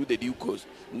going through the due course?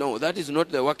 No, that is not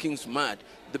the working smart.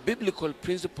 The biblical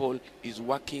principle is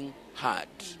working hard.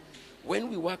 When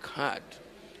we work hard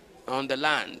on the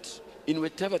land, in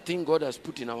whatever thing God has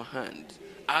put in our hands,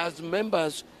 as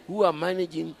members who are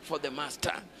managing for the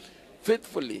master,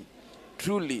 faithfully,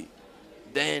 truly,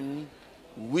 then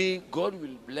God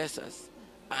will bless us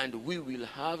and we will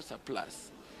have surplus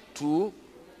to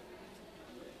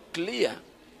clear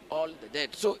all the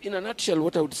debt. So in a nutshell,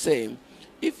 what I would say,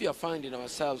 if we are finding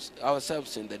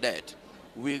ourselves in the debt,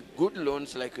 with good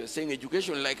loans, like you're saying,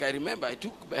 education, like I remember I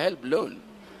took a help loan,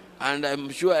 and I'm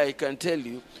sure I can tell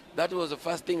you that was the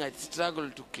first thing I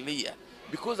struggled to clear,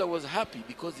 because I was happy,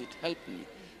 because it helped me.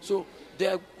 So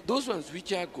there are those ones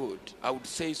which are good, I would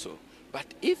say so. But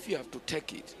if you have to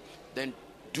take it, then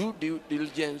do due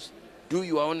diligence, do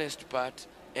your honest part,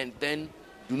 and then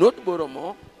do not borrow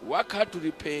more, work hard to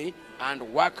repay, and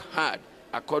work hard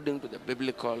according to the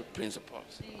biblical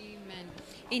principles. Amen.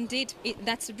 Indeed,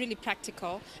 that's really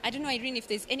practical. I don't know, Irene, if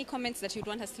there's any comments that you'd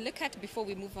want us to look at before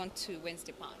we move on to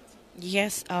Wednesday part.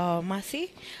 Yes, Matthew.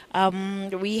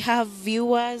 We have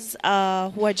viewers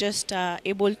who are just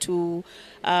able to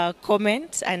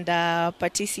comment and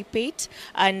participate,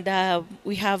 and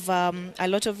we have a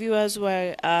lot of viewers who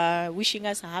are wishing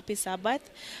us a happy Sabbath.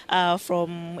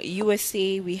 From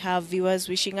USA, we have viewers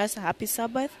wishing us a happy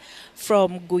Sabbath.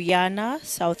 From Guyana,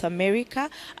 South America,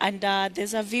 and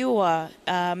there's a viewer,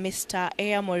 Mr.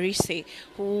 Ea Morise,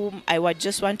 whom I would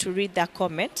just want to read that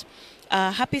comment.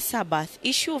 Happy Sabbath.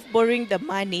 Issue of borrowing the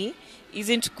money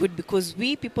isn't good, because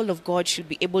we people of God should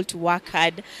be able to work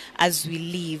hard as we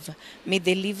live. May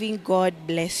the living God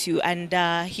bless you. And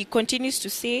he continues to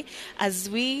say, as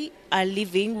we are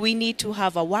living, we need to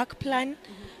have a work plan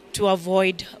to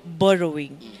avoid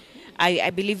borrowing.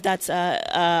 I believe that's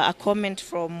a comment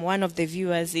from one of the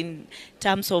viewers in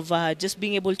terms of just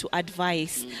being able to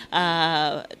advise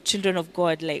children of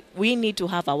God. Like, we need to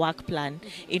have a work plan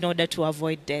in order to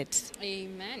avoid debt.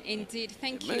 Amen. Indeed.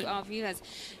 Thank you, our viewers.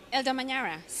 Elder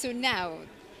Manyara, so now,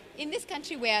 in this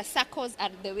country where circles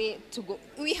are the way to go,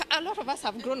 a lot of us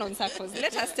have grown on circles.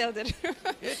 Let us tell the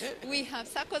truth. We have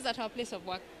circles at our place of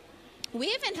work. We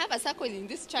even have a circle in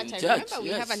this church. I remember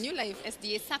we have a Newlife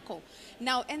SDA circle.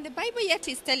 Now, and the Bible yet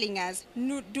is telling us,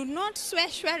 no, do not swear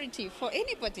surety for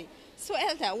anybody. So,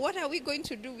 Elder, what are we going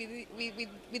to do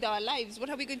with our lives? What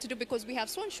are we going to do? Because we have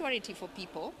sworn surety for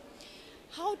people.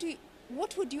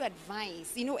 What would you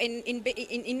advise,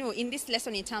 in this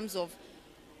lesson in terms of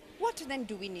what then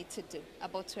do we need to do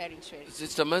about swearing surety?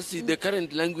 Sister Mercy, the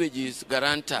current language is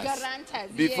guarantors.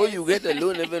 Guarantors, Before yes. you get a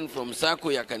loan even from Sako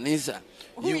ya Kanisa,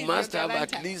 Who you is must your have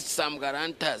guarantor? at least some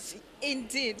guarantors.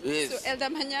 Indeed. Yes. So, Elder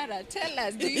Manyara, tell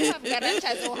us, do you have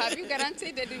guarantors or have you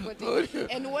guaranteed anybody?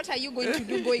 And what are you going to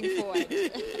do going forward?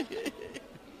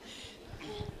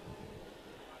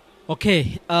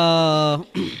 Okay.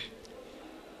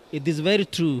 It is very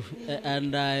true.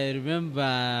 And I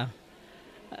remember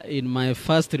in my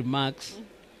first remarks,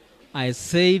 I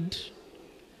said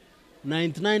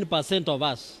 99% of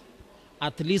us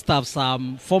at least have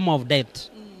some form of debt.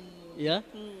 Yeah?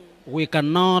 We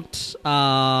cannot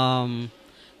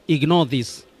ignore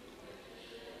this.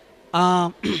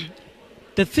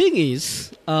 The thing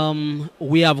is,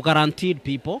 we have guaranteed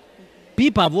people.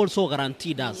 People have also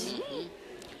guaranteed us.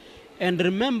 And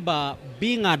remember,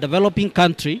 being a developing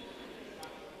country,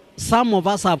 some of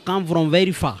us have come from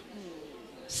very far.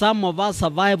 Some of us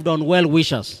survived on well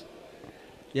wishers,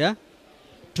 yeah,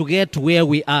 to get to where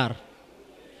we are.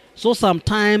 So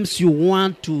sometimes you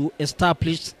want to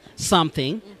establish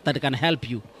something that can help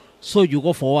you, so you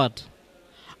go forward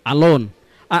alone.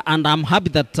 And I'm happy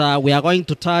that we are going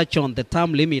to touch on the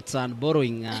term limits and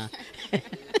borrowing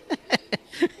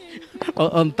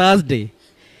on Thursday.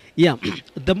 Yeah,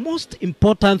 the most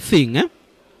important thing,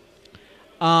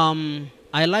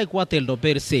 I like what Elder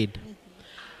Perry said,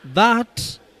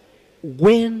 that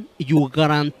when you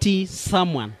guarantee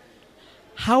someone,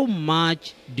 how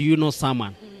much do you know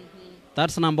someone?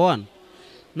 That's number one.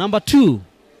 Number two,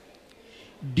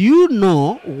 do you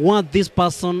know what this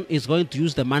person is going to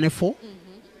use the money for?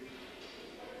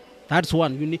 That's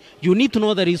one. You need to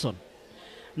know the reason.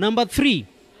 Number three,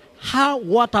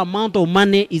 what amount of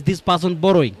money is this person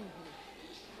borrowing?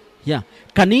 Yeah.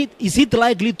 Is it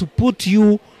likely to put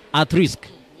you at risk?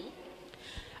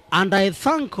 And I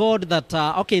thank God that,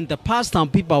 in the past, some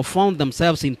people have found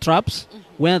themselves in traps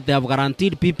where they have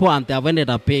guaranteed people and they have ended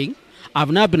up paying.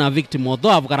 I've never been a victim,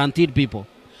 although I've guaranteed people.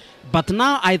 But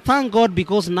now I thank God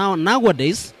because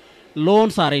nowadays,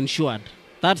 loans are insured.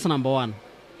 That's number one.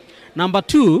 Number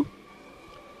two,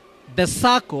 the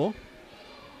circle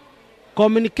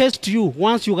communicates to you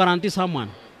once you guarantee someone.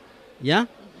 Yeah?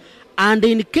 And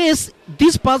in case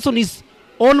this person is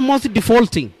almost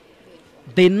defaulting,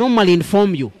 they normally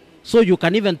inform you. So you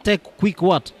can even take quick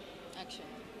what? Action.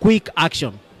 Quick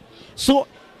action. So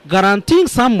guaranteeing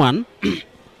someone,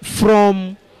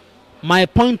 from my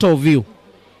point of view,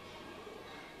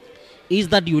 is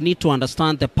that you need to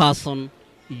understand the person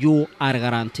you are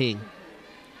guaranteeing.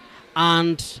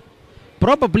 And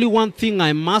probably one thing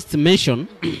I must mention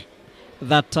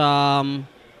that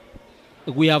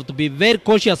we have to be very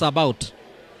cautious about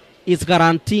is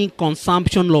guaranteeing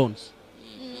consumption loans.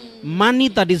 Money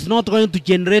that is not going to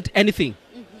generate anything.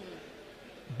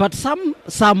 But some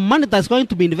money that's going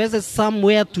to be invested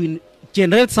somewhere to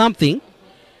generate something,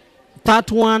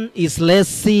 that one is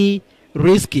less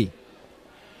risky.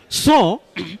 So,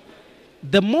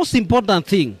 the most important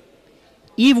thing,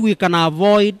 if we can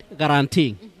avoid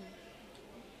guaranteeing,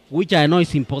 which I know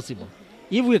is impossible,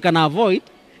 if we can avoid,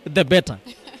 the better.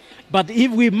 But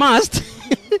if we must,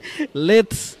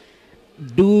 let's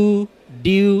do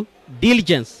due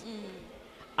diligence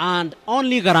and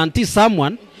only guarantee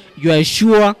someone you are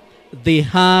sure they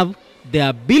have the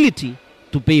ability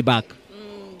to pay back.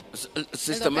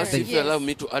 Sister Mercy, if you Yes. allow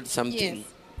me to add something.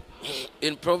 Yes.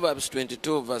 In Proverbs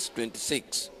 22, verse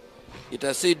 26, it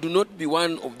has said, do not be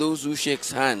one of those who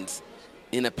shakes hands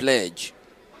in a pledge,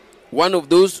 one of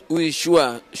those who is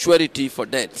surety for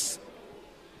debts.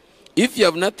 If you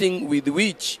have nothing with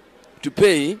which to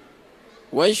pay,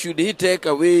 why should he take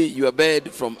away your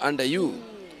bed from under you?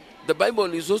 The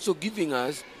Bible is also giving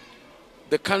us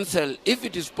the council, if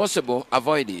it is possible,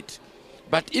 avoid it.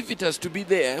 But if it has to be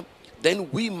there, then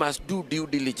we must do due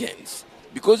diligence.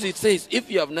 Because it says,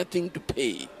 if you have nothing to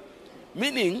pay,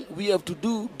 meaning we have to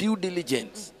do due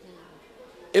diligence.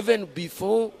 Even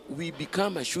before we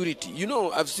become a surety. You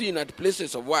know, I've seen at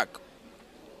places of work,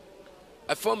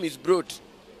 a form is brought,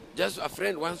 just a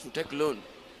friend wants to take loan.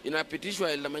 In a petition,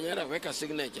 El Manyara weka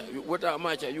signature. What how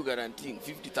much are you guaranteeing?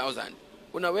 50,000.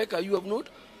 Unaweka, you have not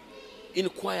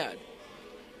inquired.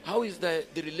 How is the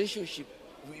relationship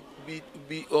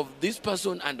of this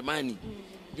person and money?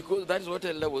 Because that is what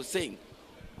Elder was saying.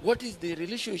 What is the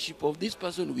relationship of this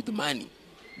person with money?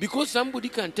 Because somebody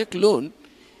can take loan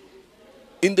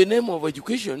in the name of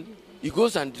education, he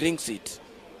goes and drinks it.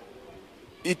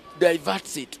 It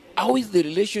diverts it. How is the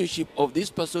relationship of this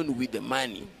person with the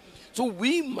money? So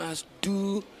we must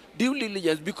do due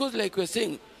diligence because, like we're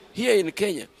saying, here in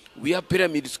Kenya, we have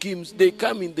pyramid schemes. They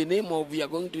come in the name of we are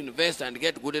going to invest and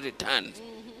get good returns.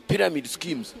 Pyramid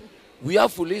schemes. We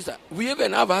have Fulisa. We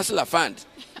even have Hustler Fund.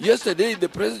 Yesterday, the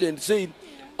president said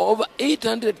over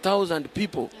 800,000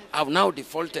 people have now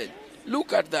defaulted.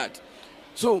 Look at that.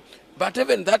 So, but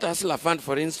even that Hustler Fund,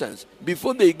 for instance,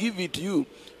 before they give it to you,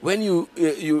 when you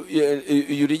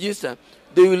register,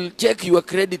 they will check your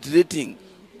credit rating.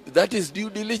 That is due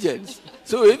diligence.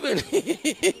 So even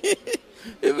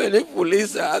if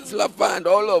police, Hustler Fund,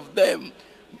 all of them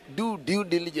do due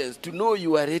diligence to know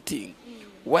your rating,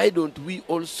 why don't we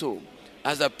also,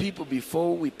 as a people,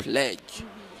 before we pledge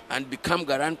and become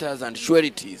guarantors and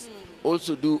sureties,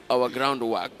 also do our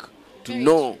groundwork to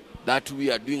know that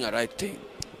we are doing a right thing?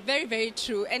 Very, very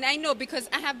true. And I know because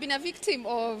I have been a victim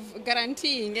of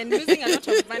guaranteeing and losing a lot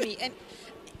of money. And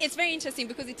it's very interesting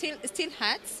because it still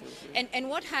hurts. And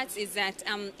what hurts is that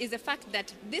is the fact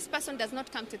that this person does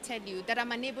not come to tell you that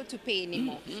I'm unable to pay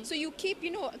anymore. So you keep,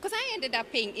 because I ended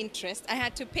up paying interest. I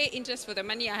had to pay interest for the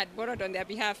money I had borrowed on their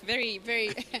behalf. Very,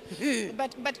 very.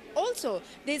 But also,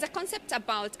 there's a concept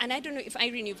about, and I don't know if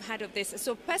Irene, you've heard of this.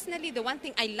 So personally, the one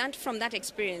thing I learned from that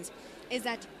experience is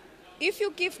that if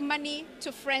you give money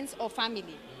to friends or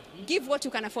family, give what you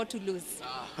can afford to lose.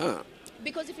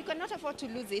 Because if you cannot afford to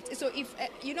lose it, so if,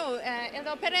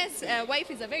 Elder Perez's wife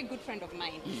is a very good friend of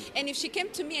mine. And if she came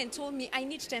to me and told me, I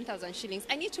need 10,000 shillings,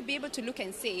 I need to be able to look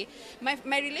and say,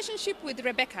 my relationship with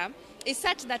Rebecca is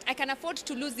such that I can afford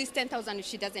to lose this 10,000 if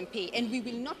she doesn't pay, and we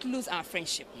will not lose our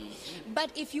friendship.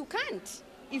 But if you can't,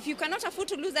 if you cannot afford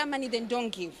to lose that money, then don't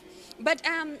give. But,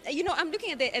 I'm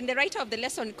looking at the writer of the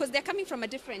lesson because they're coming from a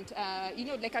different, a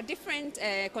different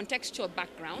contextual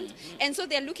background. And so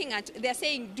they're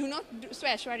saying, do not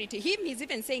swear surety. He's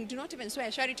even saying, do not even swear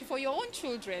surety for your own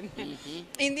children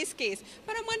in this case.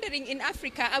 But I'm wondering, in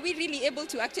Africa, are we really able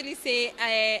to actually say,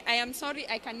 I am sorry,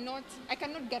 I cannot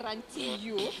guarantee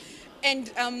you. And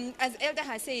as Elder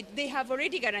has said, they have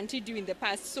already guaranteed you in the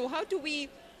past. So how do we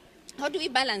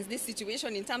balance this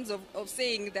situation in terms of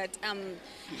saying that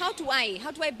how do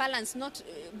I balance not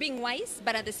being wise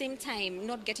but at the same time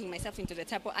not getting myself into the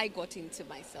type I got into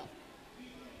myself?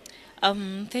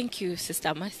 Thank you,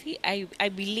 Sister Mercy. I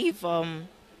believe the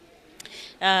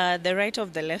writer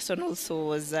of the lesson also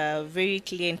was very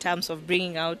clear in terms of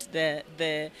bringing out the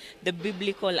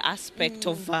biblical aspect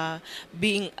of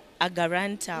being a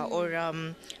guarantor or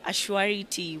a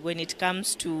surety when it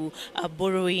comes to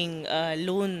borrowing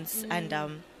loans. And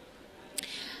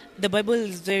the Bible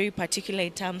is very particular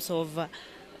in terms of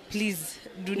please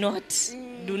do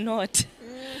not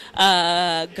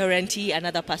guarantee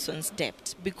another person's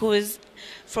debt, because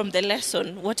from the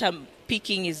lesson what I'm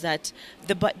picking is that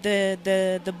the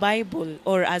Bible,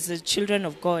 or as the children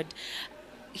of God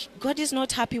is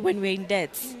not happy when we're in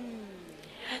debt.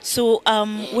 So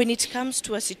when it comes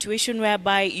to a situation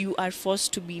whereby you are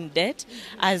forced to be in debt,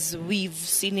 as we've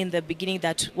seen in the beginning,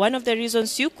 that one of the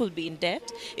reasons you could be in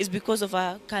debt is because of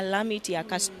a calamity, a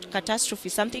catastrophe,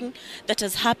 something that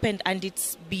has happened and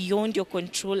it's beyond your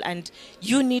control, and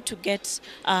you need to get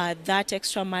that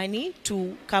extra money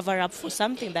to cover up for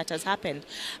something that has happened.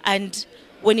 And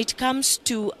when it comes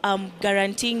to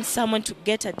guaranteeing someone to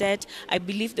get a debt, I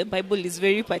believe the Bible is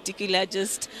very particular.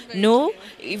 Just know,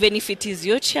 even if it is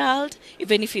your child,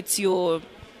 even if it's your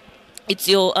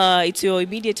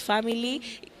immediate family,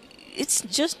 it's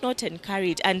just not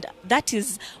encouraged. And that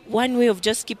is one way of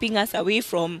just keeping us away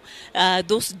from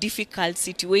those difficult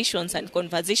situations and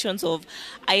conversations of,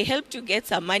 I helped you get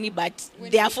some money, but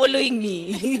they are following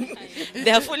me.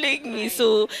 They are following me.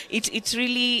 So it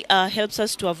really helps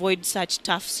us to avoid such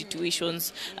tough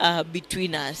situations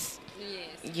between us.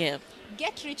 Yes. Yeah.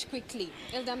 Get rich quickly.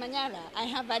 Elder Manyara, I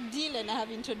have a deal and I have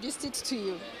introduced it to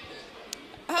you.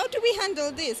 How do we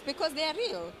handle this? Because they are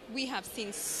real. We have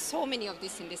seen so many of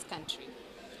this in this country.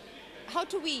 how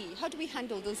do we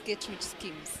handle those get-rich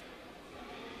schemes?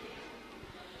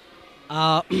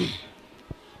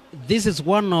 This is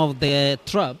one of the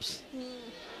traps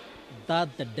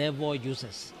that the devil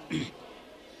uses.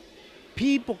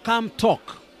 People come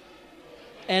talk,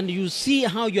 and you see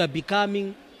how you are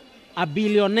becoming a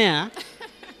billionaire,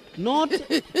 not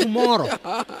tomorrow,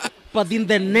 but in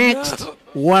the next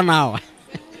 1 hour.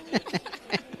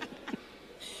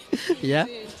 Yeah.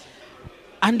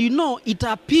 And it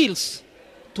appeals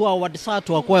to our desire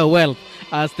to acquire wealth,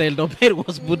 as the Elder Mary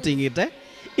was putting it.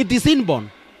 It is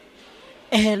inborn.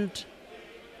 And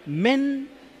many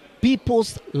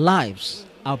people's lives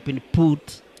have been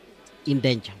put in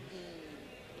danger.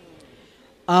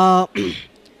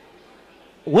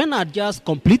 When I just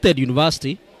completed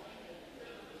university,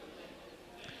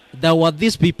 there were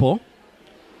these people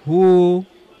who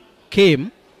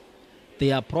came. They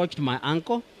approached my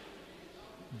uncle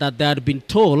that they had been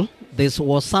told there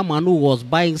was someone who was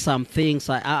buying some things.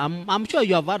 I'm sure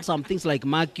you have heard some things like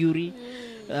Mercury,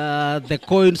 the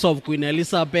coins of Queen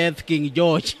Elizabeth, King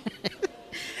George.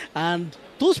 And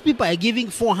those people are giving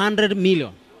 400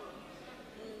 million.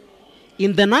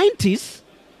 In the 90s,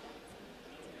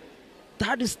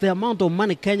 that is the amount of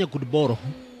money Kenya could borrow.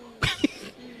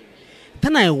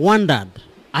 Then I wondered,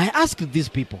 I asked these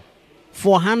people,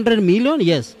 400 million,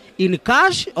 yes, in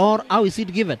cash, or how is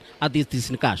it given? At least it's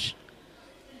in cash.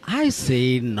 I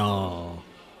say, no,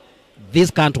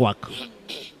 this can't work.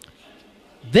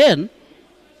 Then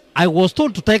I was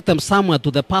told to take them somewhere to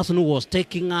the person who was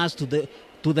taking us, to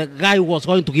the guy who was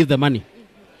going to give the money.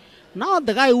 Now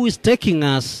the guy who is taking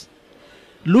us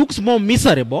looks more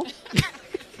miserable.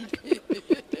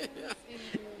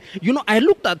 I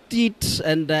looked at it,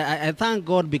 and I thank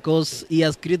God because He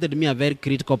has created me a very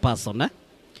critical person.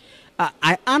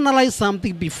 I analyze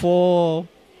something before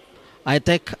I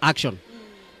take action.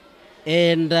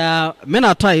 And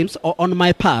many times, on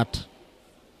my part,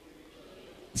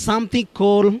 something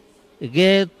called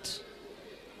get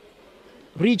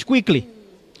rich quickly.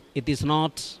 It is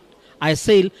not. I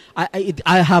say,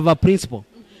 I have a principle.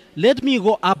 Let me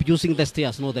go up using the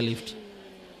stairs, not the lift.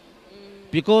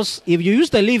 Because if you use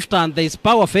the lift and there is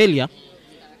power failure,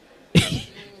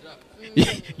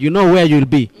 you know where you'll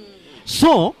be.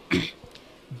 So,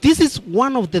 this is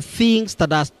one of the things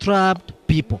that has trapped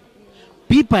people.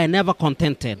 People are never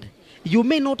contented. You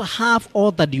may not have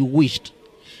all that you wished,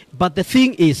 but the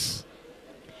thing is,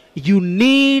 you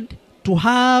need to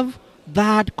have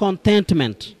that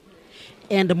contentment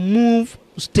and move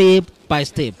step by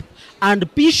step.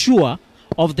 And be sure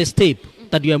of the step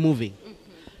that you are moving.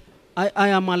 I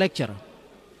am a lecturer,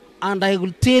 and I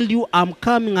will tell you I'm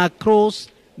coming across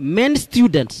many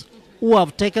students who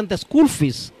have taken the school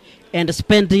fees and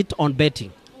spent it on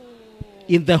betting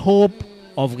in the hope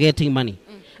of getting money.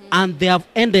 And they have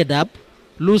ended up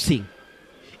losing.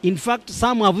 In fact,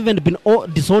 some have even been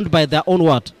disowned by their own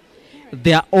what?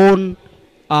 Their own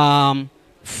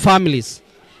families.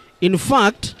 In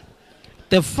fact,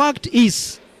 the fact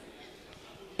is,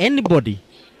 anybody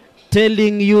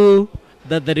telling you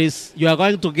that you are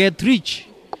going to get rich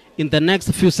in the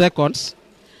next few seconds,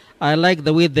 I like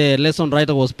the way the lesson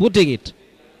writer was putting it.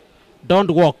 Don't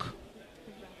walk.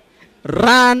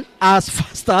 Run as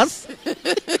fast as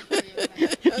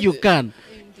you can.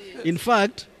 In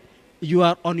fact, you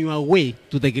are on your way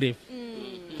to the grave.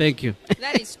 Thank you.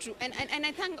 That is true. And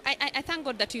I thank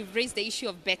God that you've raised the issue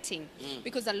of betting,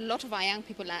 because a lot of our young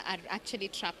people are actually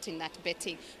trapped in that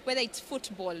betting. Whether it's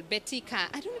football, betting car,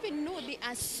 I don't even know. There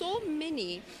are so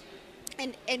many.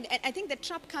 And I think the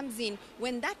trap comes in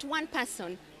when that one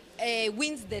person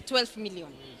wins the 12 million.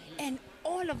 And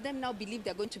all of them now believe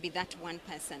they're going to be that one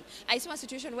person. I saw a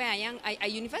situation where a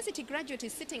university graduate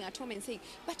is sitting at home and saying,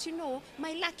 but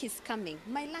my luck is coming.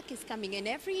 My luck is coming. And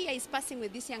every year is passing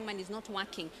with this young man is not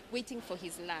working, waiting for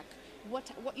his luck.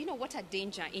 What a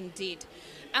danger indeed.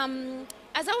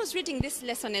 As I was reading this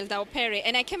lesson, Elder Opere,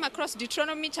 and I came across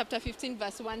Deuteronomy chapter 15,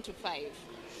 verse 1 to 5.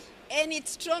 And it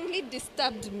strongly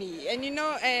disturbed me. And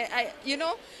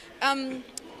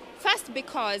first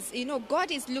because, God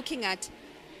is looking at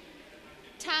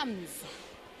terms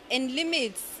and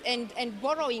limits and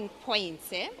borrowing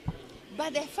points.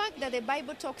 But the fact that the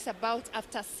Bible talks about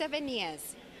after 7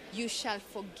 years, you shall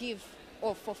forgive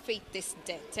or forfeit this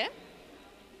debt.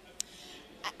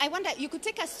 I wonder, you could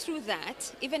take us through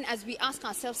that, even as we ask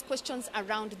ourselves questions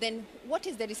around then what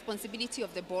is the responsibility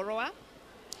of the borrower?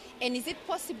 And is it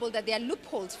possible that there are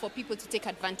loopholes for people to take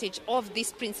advantage of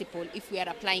this principle if we are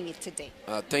applying it today?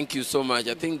 Thank you so much.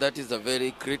 I think that is a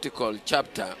very critical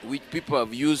chapter which people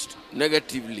have used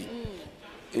negatively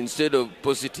instead of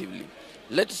positively.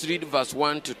 Let's read verse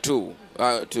 1 to 2,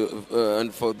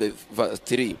 and for the verse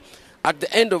 3. At the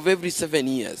end of every 7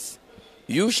 years,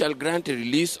 you shall grant a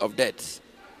release of debts.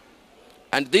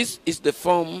 And this is the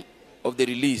form of the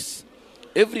release.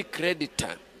 Every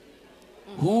creditor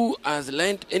who has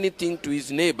lent anything to his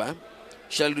neighbor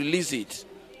shall release it.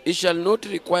 He shall not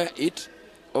require it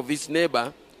of his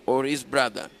neighbor or his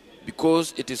brother,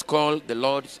 because it is called the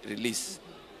Lord's release.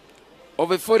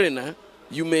 Of a foreigner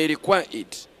you may require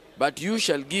it, but you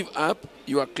shall give up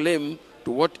your claim to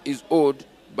what is owed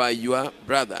by your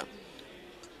brother.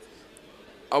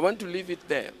 I want to leave it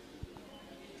there.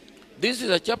 This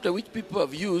is a chapter which people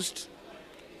have used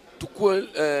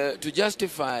to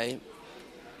justify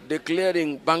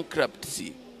declaring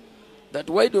bankruptcy. That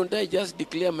why don't I just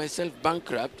declare myself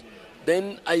bankrupt,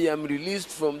 then I am released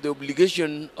from the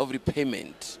obligation of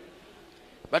repayment.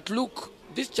 But look,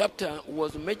 this chapter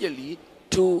was majorly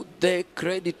to the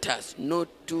creditors, not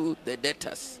to the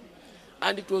debtors.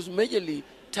 And it was majorly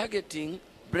targeting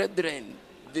brethren,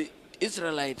 the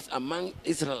Israelites among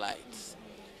Israelites.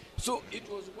 So it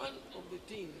was one of the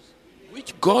things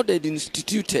which God had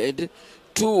instituted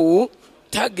to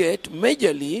target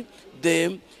majorly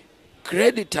the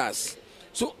creditors.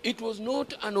 So it was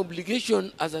not an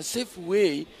obligation as a safe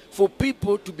way for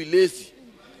people to be lazy.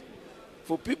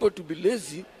 For people to be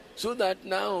lazy so that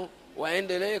now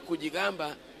waendelee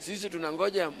kujigamba sisi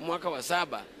tunangoja mwaka wa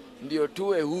 7 ndio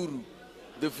tuwe huru.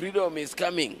 The freedom is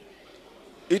coming.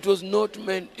 It was not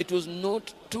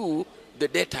to the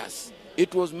debtors.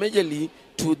 It was majorly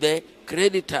to the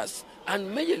creditors,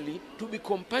 and majorly to be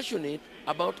compassionate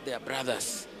about their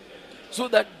brothers so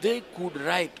that they could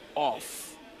write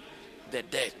off the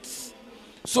debts.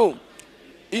 So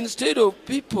instead of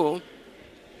people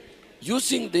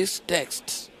using this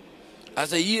text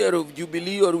as a year of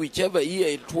jubilee, or whichever year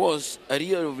it was, a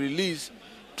year of release,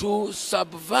 to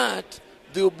subvert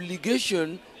the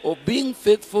obligation of being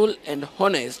faithful and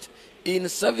honest in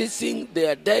servicing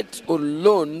their debts or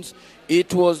loans,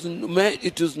 it was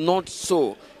not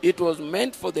so. It was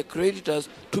meant for the creditors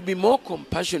to be more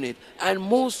compassionate and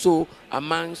more so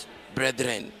amongst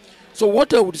brethren. So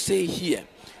what I would say here,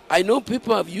 I know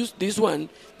people have used this one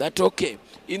that, okay,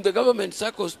 in the government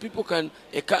circles, people can,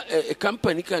 a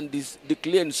company can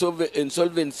declare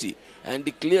insolvency and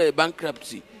declare a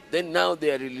bankruptcy. Then now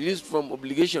they are released from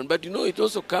obligation. But you know, it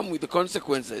also comes with the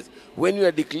consequences. When you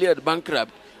are declared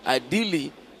bankrupt,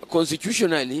 ideally,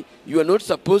 constitutionally, you are not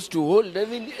supposed to hold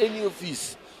any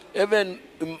office. Even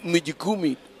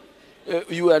Mijikumi,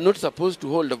 you are not supposed to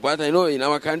hold. But I know in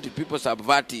our country, people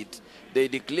subvert it. They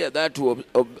declare that to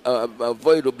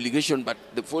avoid obligation, but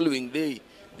the following day,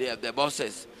 they are the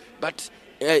bosses. But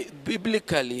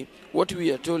biblically, what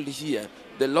we are told here,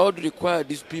 the Lord required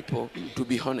these people to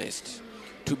be honest,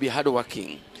 to be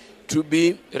hardworking, to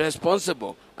be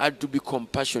responsible, and to be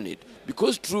compassionate.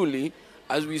 Because truly,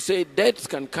 as we say, debts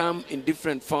can come in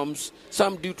different forms,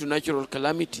 some due to natural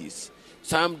calamities,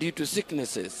 some due to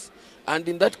sicknesses. And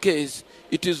in that case,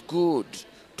 it is good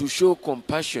to show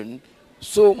compassion,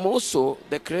 so more so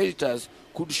the creditors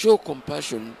could show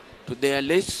compassion to their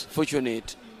less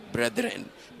fortunate brethren.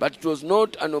 But it was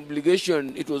not an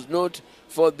obligation, it was not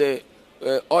for the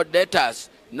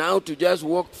debtors now to just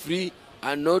walk free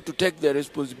and not to take their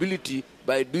responsibility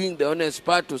by doing the honest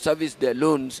part to service their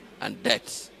loans and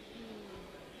debts.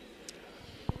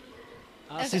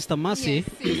 Sister Mercy, Yes,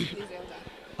 please,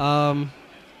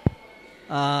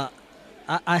 Elder.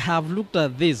 I have looked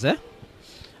at this,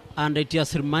 and it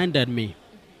has reminded me,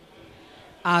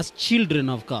 as children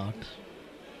of God,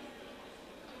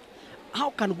 how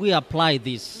can we apply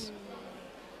this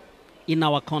in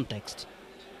our context?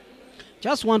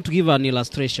 Just want to give an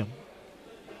illustration.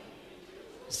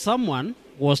 Someone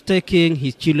was taking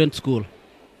his children to school.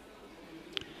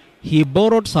 He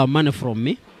borrowed some money from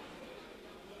me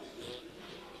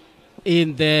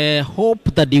in the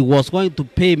hope that he was going to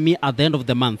pay me at the end of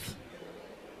the month.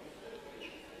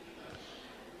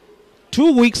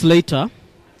 2 weeks later,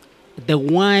 the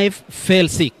wife fell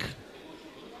sick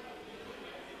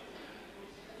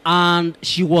and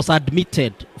she was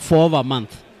admitted for over a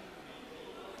month.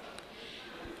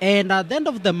 And at the end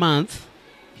of the month,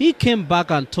 he came back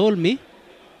and told me,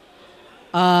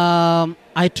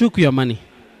 I took your money,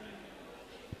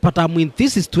 but I'm in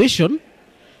this situation.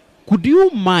 Could you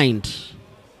mind?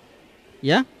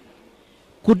 Yeah?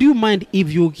 Could you mind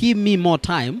if you give me more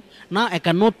time? Now I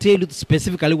cannot tell you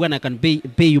specifically when I can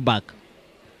pay you back.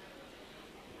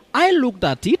 I looked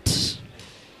at it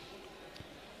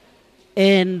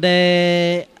and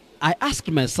I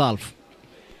asked myself,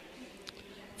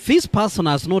 this person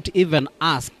has not even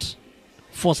asked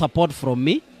for support from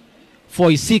me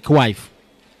for his sick wife.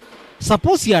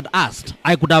 Suppose he had asked,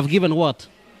 I could have given what?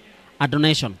 A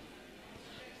donation.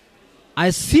 I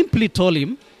simply told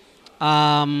him,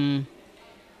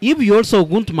 if you also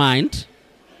won't mind,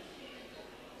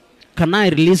 can I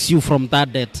release you from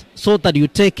that debt so that you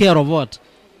take care of what?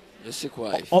 Your sick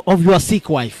wife. Of your sick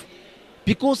wife.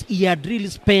 Because he had really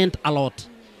spent a lot.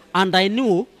 And I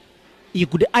knew he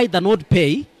could either not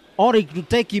pay or it could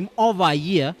take him over a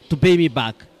year to pay me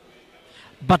back.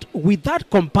 But with that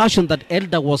compassion that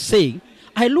Elder was saying,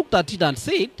 I looked at it and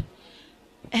said,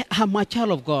 I'm a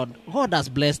child of God. God has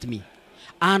blessed me.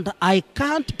 And I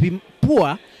can't be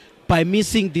poor by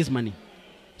missing this money.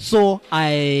 So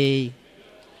I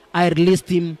released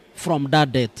him from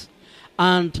that debt.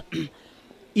 And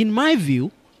in my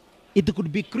view, it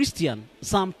could be Christian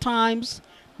sometimes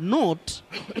not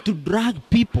to drag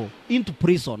people into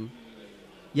prison.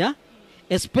 Yeah?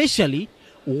 Especially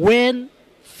when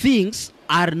things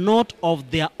are not of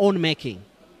their own making.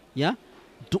 Yeah?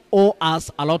 To owe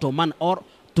us a lot of money or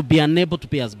to be unable to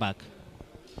pay us back.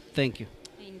 Thank you.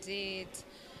 Indeed.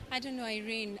 I don't know,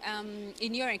 Irene,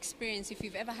 in your experience, if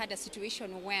you've ever had a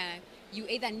situation where you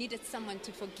either needed someone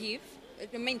to forgive,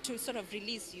 to sort of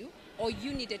release you, or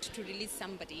you needed to release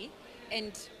somebody,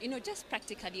 and, just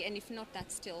practically, and if not,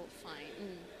 that's still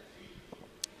fine.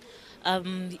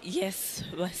 Yes,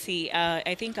 Wasi,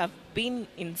 I think I've been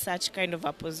in such kind of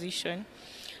a position.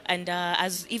 And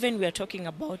as even we are talking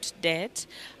about debt,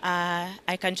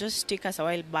 I can just take us a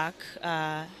while back.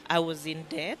 I was in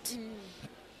debt.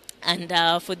 And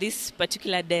for this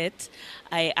particular debt,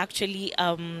 I actually,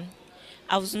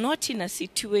 I was not in a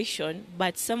situation,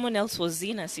 but someone else was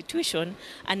in a situation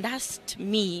and asked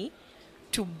me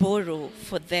to borrow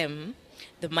for them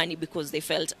the money because they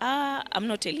felt, I'm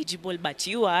not eligible, but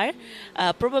you are.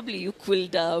 Probably you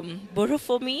could borrow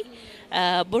for me,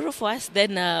 borrow for us,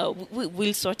 then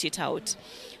we'll sort it out.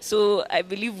 So I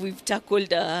believe we've tackled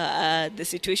the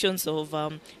situations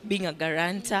of being a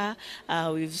guarantor.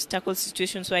 We've tackled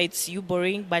situations where it's you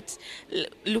borrowing, but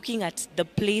looking at the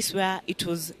place where it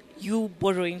was you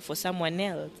borrowing for someone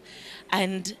else.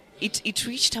 And it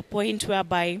reached a point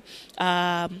whereby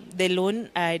the loan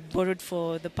I borrowed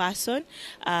for the person,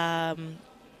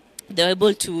 they were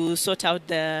able to sort out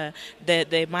the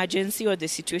emergency or the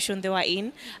situation they were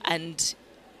in, and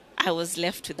I was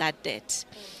left with that debt.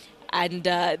 And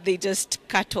they just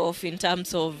cut off in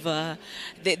terms of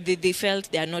they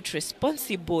felt they are not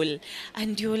responsible.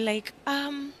 And you're like,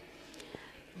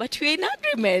 but we're in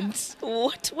agreement.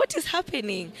 What is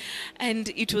happening? And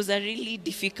it was a really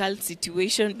difficult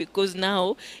situation because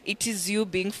now it is you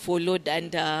being followed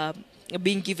and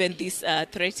being given this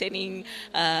threatening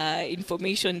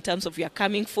information in terms of we are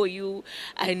coming for you,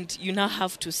 and you now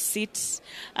have to sit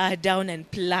down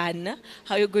and plan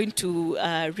how you're going to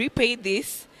repay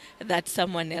this that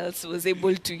someone else was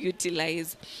able to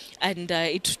utilize. And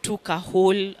it took a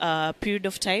whole period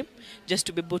of time just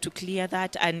to be able to clear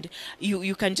that. And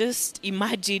you can just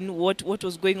imagine what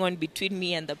was going on between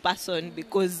me and the person,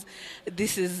 because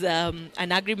this is an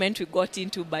agreement we got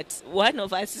into, but one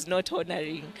of us is not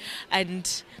honoring.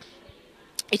 And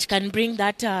it can bring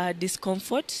that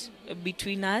discomfort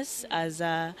between us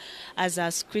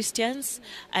as Christians.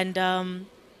 And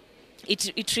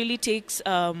it really takes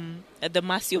the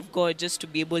mercy of God just to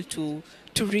be able to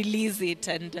release it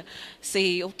and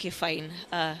say, okay, fine,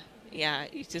 yeah,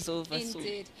 it is over.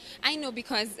 Indeed. I know,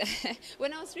 because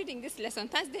when I was reading this lesson,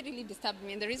 Thursday really disturbed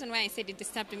me. And the reason why I said it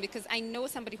disturbed me, because I know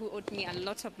somebody who owed me a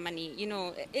lot of money,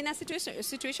 in a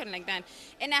situation like that.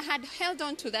 And I had held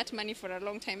on to that money for a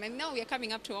long time. And now we are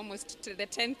coming up to almost to the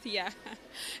 10th year.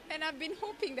 And I've been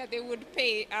hoping that they would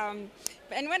pay. And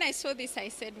when I saw this, I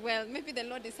said, well, maybe the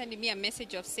Lord is sending me a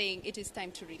message of saying it is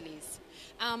time to release.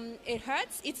 It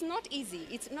hurts. It's not easy.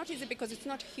 It's not easy because it's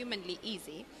not humanly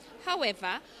easy.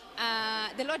 However,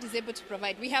 the Lord is able to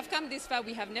provide. We have come this far.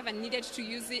 We have never needed to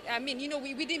use it. I mean,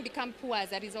 we didn't become poor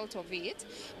as a result of it.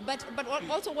 But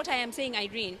also what I am saying,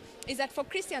 Irene, is that for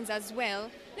Christians as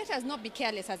well, let us not be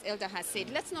careless, as Elder has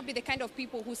said. Let's not be the kind of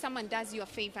people who someone does you a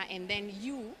favor and then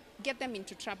you get them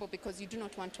into trouble because you do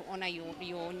not want to honor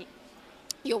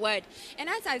your word. And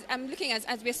as I'm looking, as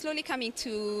we're slowly coming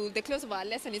to the close of our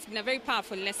lesson, it's been a very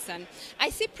powerful lesson.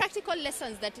 I see practical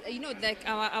lessons that, like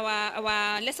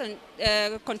our lesson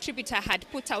contributor had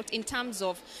put out in terms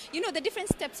of, the different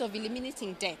steps of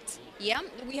eliminating debt. Yeah,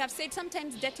 we have said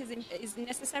sometimes debt is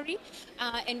necessary,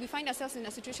 and we find ourselves in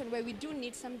a situation where we do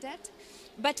need some debt.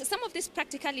 But some of these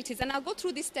practicalities, and I'll go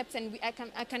through these steps, and I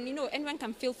can, anyone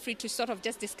can feel free to sort of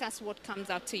just discuss what comes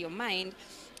out to your mind,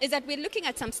 is that we're looking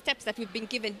at some steps that we've been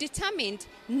given, determined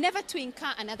never to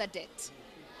incur another debt.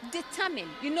 Determined,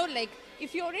 like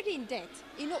if you're already in debt,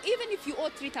 even if you owe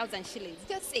 3,000 shillings,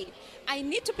 just say, I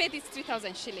need to pay these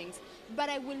 3,000 shillings, but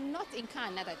I will not incur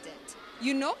another debt,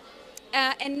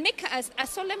 and make a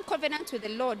solemn covenant with the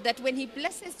Lord that when he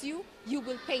blesses you, you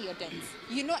will pay your debts.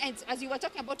 And as you were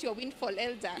talking about your windfall,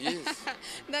 Elder, Yes.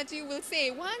 that you will say,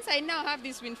 once I now have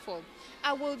this windfall,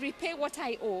 I will repay what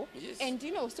I owe. Yes. And,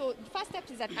 so the first step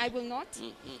is that I will not.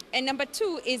 And number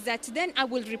 2 is that then I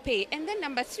will repay. And then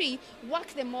number 3, work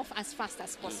them off as fast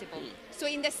as possible. So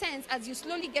in the sense, as you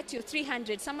slowly get your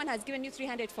 300, someone has given you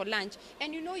 300 for lunch,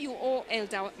 and you owe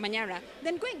Elder Manyara,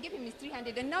 then go and give him his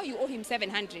 300, and now you owe him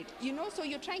 700. So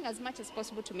you're trying as much as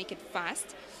possible to make it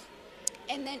fast.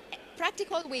 And then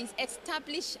practical ways,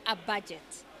 establish a budget.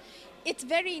 It's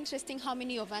very interesting how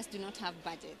many of us do not have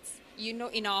budgets,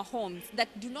 in our homes,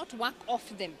 that do not work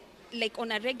off them, like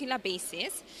on a regular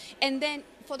basis. And then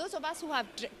for those of us who have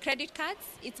credit cards,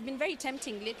 it's been very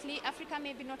tempting lately. Africa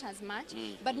maybe not as much,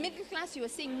 but middle class, you are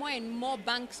seeing more and more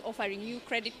banks offering you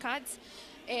credit cards.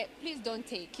 Please don't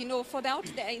take. For the out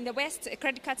there in the West,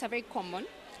 credit cards are very common,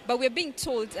 but we're being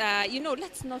told,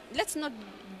 let's not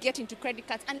get into credit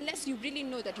cards unless you really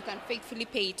know that you can faithfully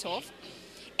pay it off.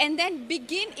 And then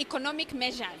begin economic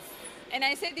measures. And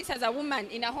I say this as a woman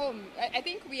in a home. I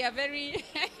think we are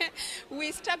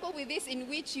we struggle with this, in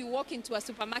which you walk into a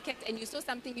supermarket and you saw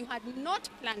something you had not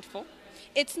planned for.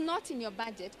 It's not in your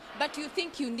budget, but you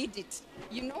think you need it,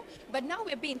 But now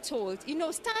we're being told,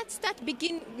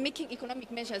 begin making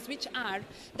economic measures, which are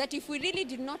that if we really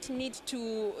did not need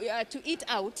to eat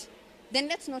out, then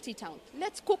let's not eat out.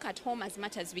 Let's cook at home as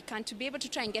much as we can to be able to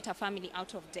try and get our family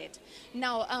out of debt.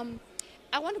 Now,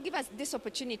 I want to give us this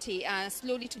opportunity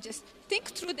slowly to just think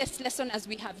through this lesson as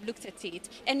we have looked at it.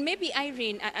 And maybe,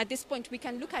 Irene, at this point, we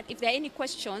can look at if there are any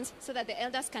questions so that the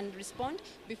elders can respond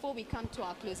before we come to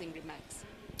our closing remarks.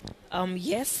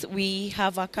 Yes, we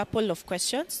have a couple of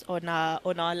questions on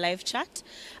our live chat.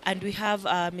 And we have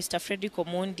Mr. Frederick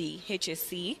Omondi,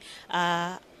 HSC,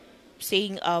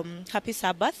 saying, Happy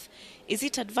Sabbath. Is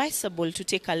it advisable to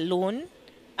take a loan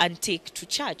and take to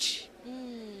church?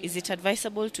 Is it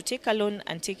advisable to take a loan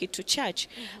and take it to church?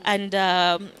 And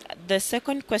the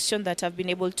second question that I've been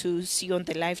able to see on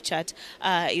the live chat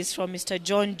is from Mr.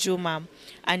 John Juma.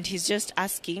 And he's just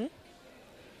asking,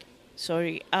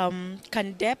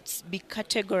 can debts be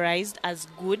categorized as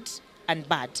good and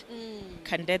bad?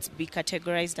 Can debts be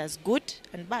categorized as good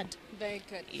and bad? Very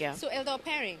good. Yeah. So, Elder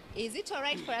Perry, is it all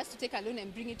right for us to take a loan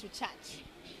and bring it to church?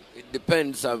 It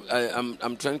depends.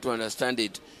 I'm trying to understand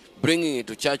it. Bringing it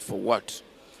to church for what?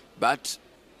 But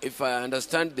if I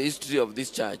understand the history of this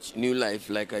church,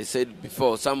 Newlife, like I said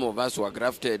before, some of us were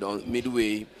grafted on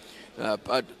midway.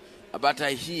 But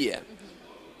I hear,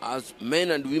 as men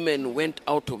and women went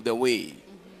out of the way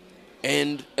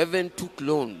and even took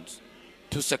loans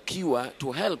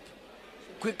to help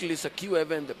quickly secure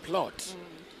even the plot.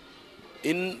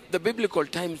 In the biblical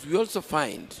times, we also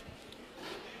find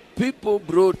people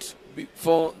brought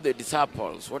before the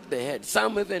disciples what they had.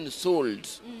 Some even sold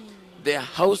their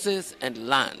houses and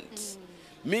lands,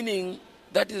 meaning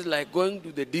that is like going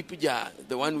to the deep jar,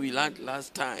 the one we learned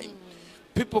last time.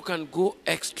 People can go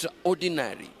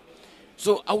extraordinary.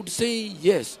 So I would say,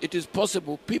 yes, it is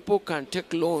possible. People can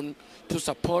take loan to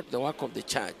support the work of the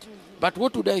church. But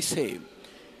what would I say?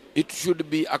 It should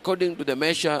be according to the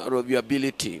measure of your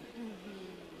ability.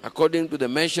 According to the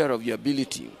measure of your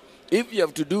ability. If you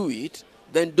have to do it,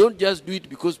 then don't just do it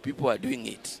because people are doing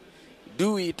it.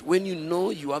 Do it when you know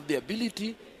you have the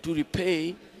ability to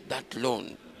repay that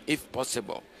loan, if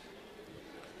possible.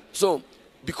 So,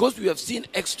 because we have seen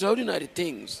extraordinary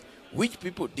things which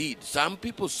people did. Some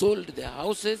people sold their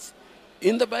houses.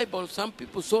 In the Bible, some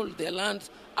people sold their lands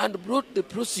and brought the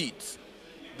proceeds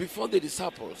before the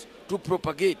disciples to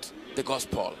propagate the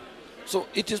gospel. So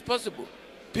it is possible.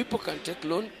 People can take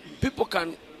loan. People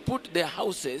can put their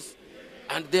houses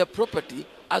and their property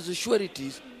as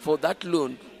sureties for that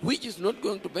loan, which is not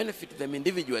going to benefit them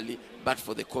individually, but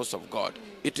for the cause of God.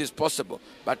 It is possible.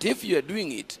 But if you are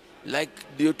doing it, like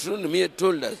Deuteronomy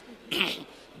told us,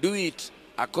 do it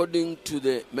according to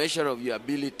the measure of your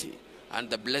ability and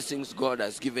the blessings God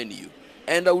has given you.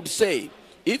 And I would say,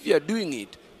 if you are doing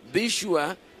it, be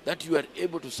sure that you are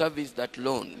able to service that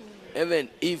loan, even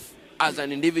if as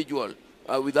an individual,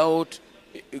 without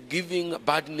giving a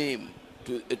bad name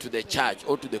to the church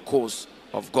or to the cause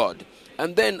of God.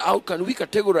 And then how can we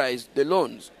categorize the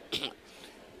loans?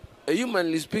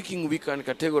 Humanly speaking, we can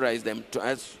categorize them.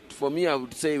 As for me, I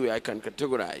would say I can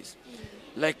categorize.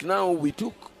 Like now, we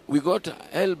got a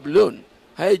HELB loan,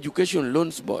 Higher Education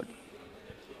Loans Board.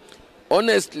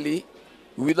 Honestly,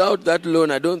 Without that loan,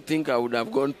 I don't think I would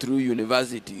have gone through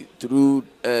university, through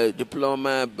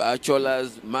diploma,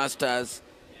 bachelor's, master's,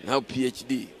 now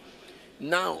PhD.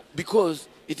 Now, because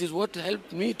it is what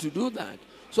helped me to do that.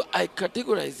 So I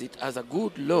categorize it as a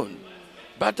good loan.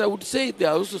 But I would say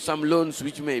there are also some loans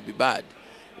which may be bad.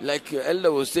 Like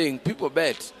Elder was saying, people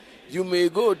bet. You may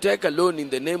go take a loan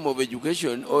in the name of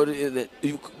education, or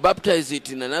you baptize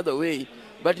it in another way,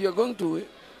 but you're going to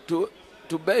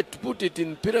bet, put it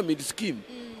in pyramid scheme,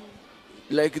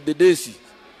 like the DESI.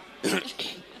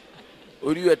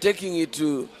 Or you are taking it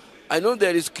to, I know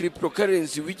there is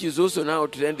cryptocurrency which is also now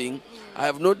trending. I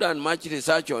have not done much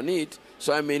research on it,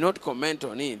 so I may not comment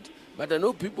on it. But I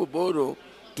know people borrow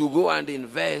to go and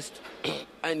invest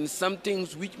in some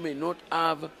things which may not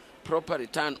have proper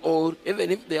return, or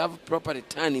even if they have proper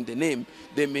return in the name,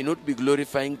 they may not be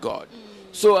glorifying God.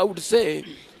 So I would say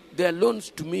there are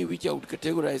loans to me which I would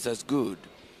categorize as good.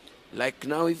 Like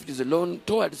now, if it is a loan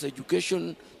towards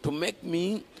education to make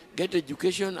me get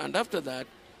education, and after that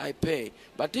I pay.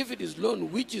 But if it is loan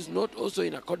which is not also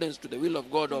in accordance to the will of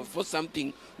God, or for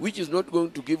something which is not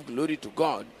going to give glory to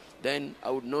God, then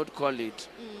I would not call it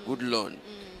good loan.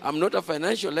 I'm not a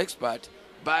financial expert,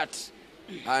 but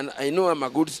and I know I'm a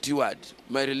good steward.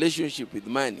 My relationship with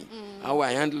money, how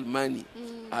I handle money,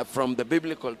 are from the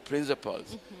biblical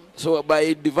principles. So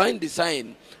by divine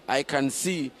design, I can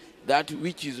see that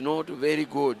which is not very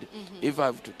good if I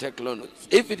have to take loans.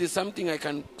 If it is something I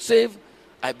can save,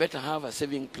 I better have a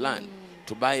saving plan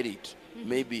to buy it,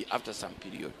 maybe after some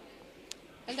period.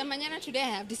 Elder Manyana, today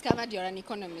I have discovered you're an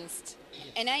economist.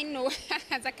 And I know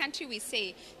as a country we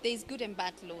say there is good and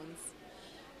bad loans.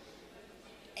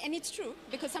 And it's true,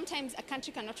 because sometimes a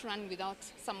country cannot run without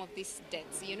some of these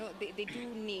debts. You know, they do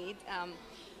need.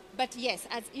 But yes,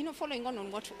 as you know, following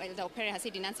on what Elder Opere has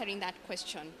said in answering that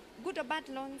question, good or bad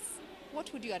loans,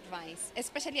 what would you advise,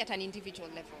 especially at an individual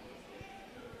level?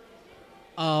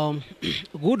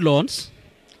 Good loans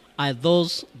are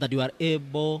those that you are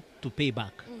able to pay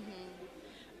back.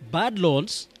 Bad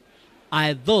loans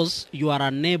are those you are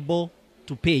unable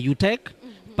to pay. You take,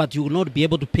 but you will not be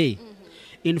able to pay.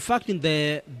 In fact, in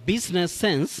the business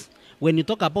sense, when you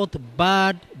talk about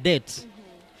bad debts,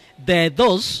 there are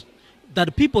those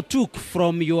that people took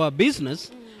from your business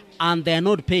and they are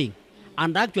not paying.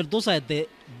 And actually, those are the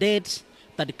debts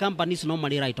that the companies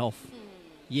normally write off.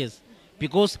 Yes,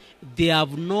 because they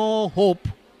have no hope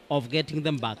of getting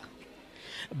them back.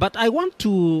 But I want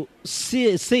to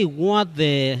say what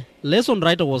the lesson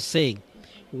writer was saying.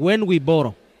 When we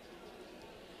borrow,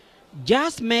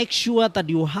 just make sure that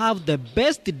you have the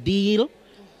best deal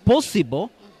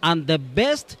possible and the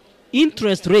best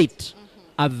interest rate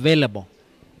available.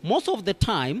 Most of the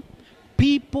time,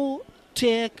 people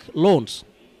take loans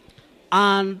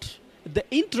and the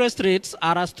interest rates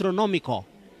are astronomical.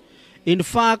 In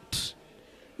fact,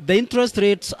 the interest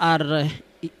rates are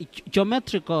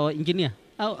geometrical, engineer.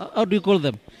 How do you call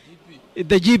them?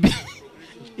 The GB.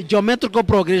 Geometrical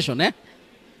progression.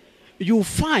 You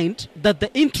find that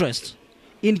the interest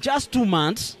in just 2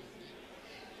 months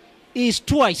is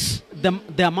twice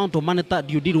the amount of money that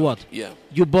you did what? Yeah.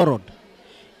 You borrowed.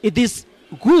 It is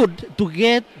good to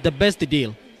get the best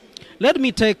deal. Let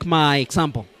me take my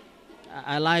example.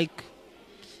 I like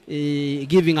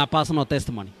giving a personal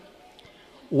testimony.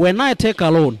 When I take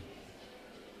a loan,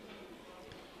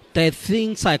 the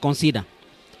things I consider.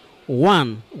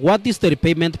 One, what is the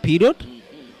repayment period?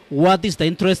 What is the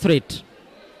interest rate?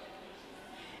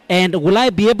 And will I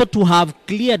be able to have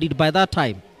cleared it by that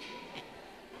time?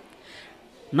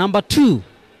 Number two,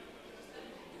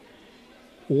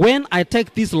 when I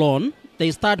take this loan,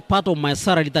 they start part of my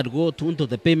salary that go into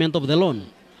the payment of the loan.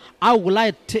 How will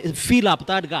I fill up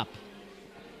that gap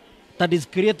that is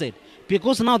created?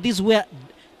 Because now this is where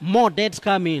more debts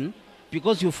come in,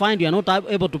 because you find you are not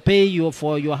able to pay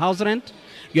for your house rent,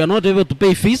 you are not able to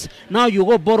pay fees. Now you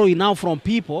go borrowing now from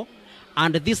people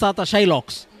and these other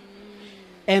Shylocks.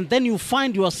 And then you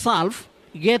find yourself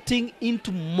getting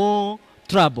into more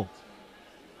trouble.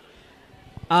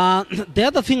 The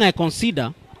other thing I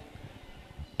consider,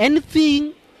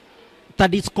 anything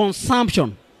that is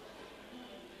consumption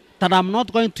that I'm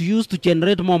not going to use to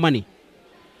generate more money,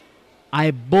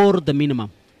 I borrow the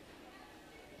minimum.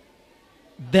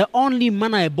 The only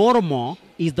money I borrow more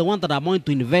is the one that I'm going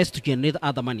to invest to generate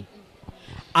other money.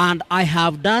 And I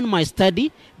have done my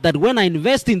study that when I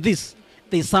invest in this,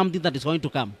 there's something that is going to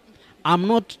come. I'm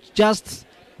not just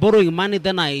borrowing money,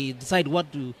 then I decide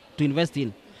what to invest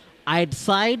in. I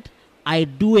decide, I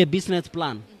do a business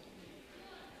plan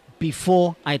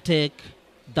before I take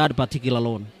that particular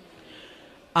loan.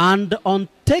 And on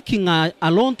taking a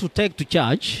loan to take to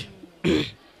church,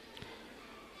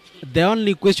 the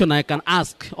only question I can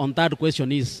ask on that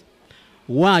question is,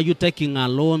 why are you taking a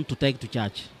loan to take to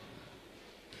church?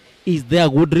 Is there a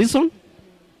good reason?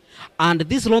 And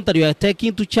this loan that you are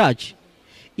taking to church,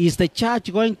 is the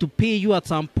church going to pay you at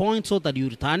some point so that you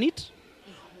return it?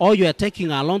 Or you are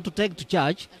taking a loan to take to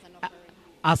church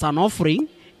as an offering,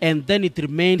 and then it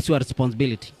remains your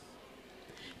responsibility?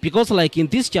 Because like in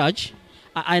this church,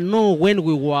 I know when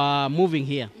we were moving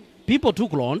here, people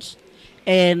took loans,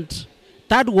 and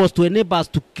that was to enable us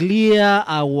to clear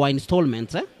our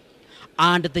installments,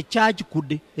 and the church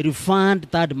could refund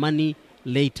that money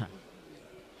later.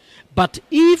 But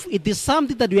if it is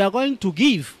something that we are going to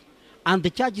give and the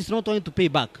church is not going to pay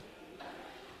back,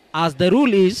 as the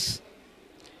rule is,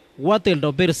 what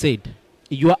Elder Bear said,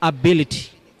 your ability.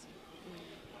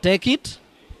 Take it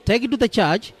to the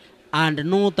church, and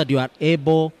know that you are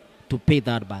able to pay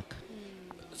that back.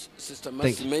 Sister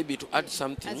Mercy, maybe to add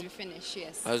something. As we finish,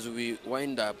 yes. As we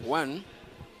wind up. One,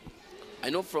 I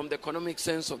know from the economic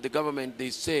sense of the government,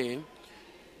 they say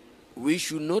we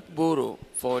should not borrow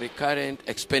for recurrent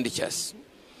expenditures.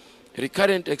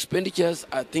 Recurrent expenditures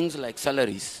are things like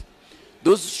salaries.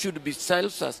 Those should be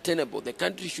self-sustainable. The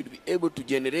country should be able to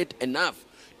generate enough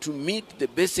to meet the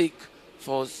basic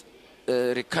for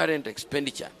recurrent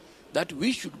expenditure that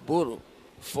we should borrow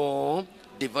for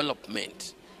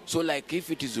development. So like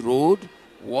if it is road,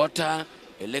 water,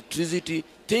 electricity,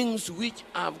 things which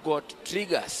have got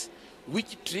triggers,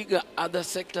 which trigger other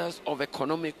sectors of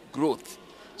economic growth.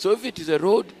 So if it is a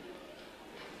road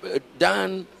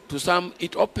done to some,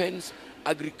 it opens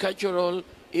agricultural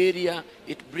area,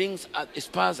 it brings, it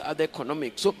spurs other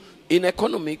economics. So in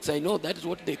economics, I know that is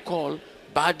what they call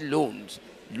bad loans.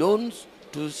 Loans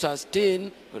to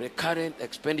sustain recurrent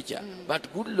expenditure.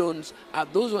 But good loans are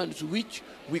those ones which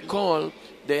we call,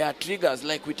 they are triggers.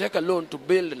 Like we take a loan to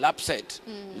build Lapset,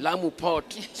 Lamu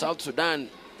Port, South Sudan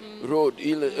road,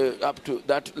 up to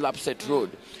that Lapset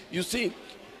road. You see,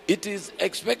 it is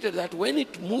expected that when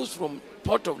it moves from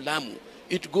Port of Lamu,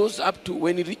 it goes up to,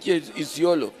 when it reaches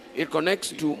Isiolo, it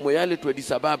connects to Moyale to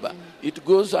Addis Ababa. It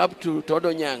goes up to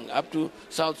Todonyang, up to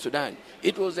South Sudan.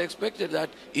 It was expected that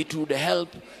it would help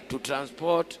to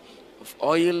transport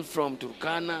oil from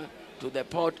Turkana to the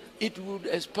port. It would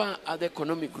spur other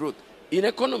economic growth. In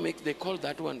economics, they call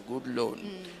that one good loan.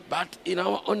 But in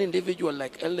our own individual,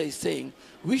 like Ella is saying,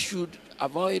 we should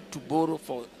avoid to borrow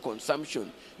for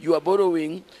consumption. You are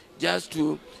borrowing just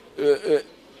to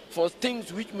for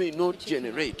things which may not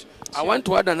generate. I want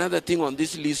to add another thing on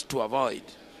this list to avoid.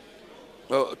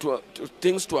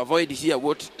 Things to avoid here,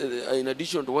 what in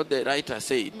addition to what the writer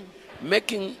said,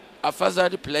 making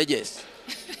haphazard pledges.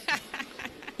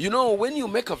 You know, when you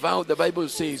make a vow, the Bible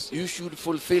says you should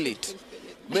fulfill it.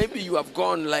 Maybe you have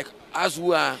gone like as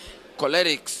who are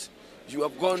cholerics. You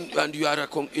have gone and you are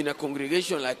in a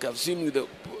congregation like I've seen with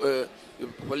the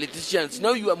politicians.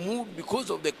 Now you are moved because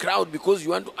of the crowd, because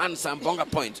you want to earn some bonga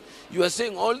points. You are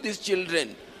saying, all these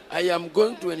children, I am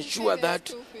going to ensure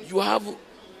that you have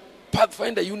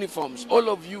Pathfinder uniforms. All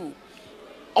of you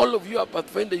are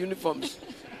Pathfinder uniforms.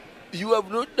 You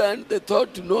have not done the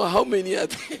thought to know how many are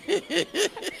there.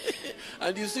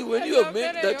 And you see, when you have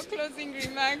made that, your closing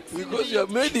remarks, because you have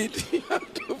made it, you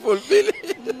have to fulfill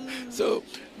it. So,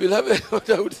 beloved, what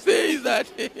I would say is that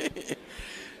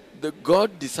the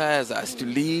God desires us to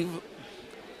live,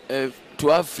 to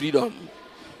have freedom.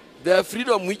 There are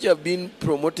freedom which have been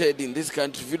promoted in this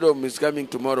country. Freedom is coming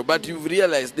tomorrow. But you've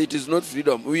realized that it is not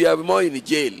freedom. We have more in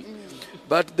jail.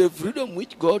 But the freedom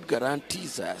which God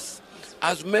guarantees us,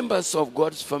 as members of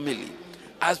God's family,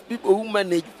 as people who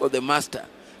manage for the Master,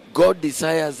 God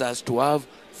desires us to have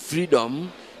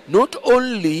freedom, not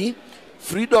only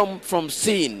freedom from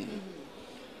sin,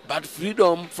 but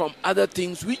freedom from other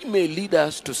things which may lead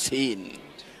us to sin.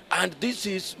 And this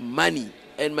is money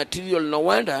and material. No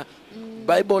wonder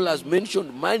Bible has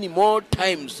mentioned money more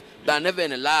times than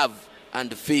even love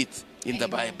and faith in the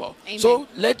Bible. Amen. So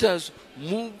let us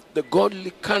move the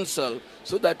godly counsel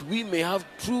so that we may have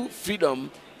true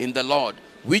freedom in the Lord,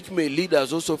 which may lead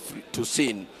us also to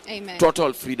sin. Amen.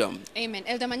 Total freedom. Amen.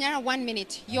 Elder Manyara, 1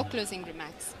 minute, your closing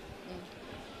remarks.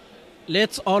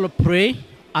 Let's all pray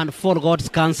and follow God's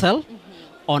counsel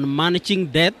on managing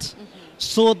debt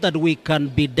so that we can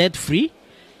be debt-free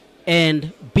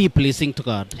and be pleasing to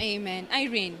God. Amen.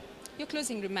 Irene, your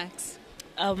closing remarks.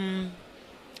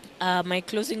 My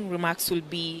closing remarks will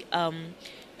be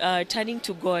turning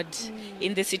to God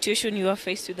in the situation you are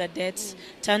faced with the debts.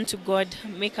 Turn to God,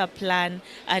 make a plan,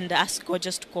 and ask God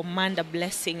just to command a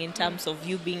blessing in terms of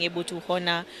you being able to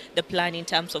honor the plan in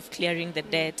terms of clearing the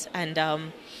debt.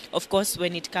 And of course,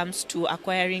 when it comes to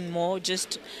acquiring more,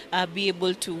 just be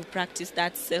able to practice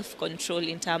that self-control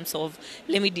in terms of,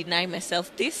 let me deny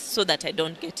myself this so that I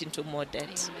don't get into more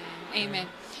debt. Amen. Amen.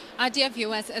 Our dear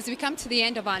viewers, as we come to the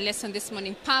end of our lesson this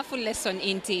morning, powerful lesson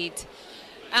indeed.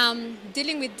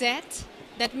 Dealing with debt,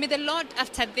 that may the Lord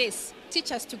after this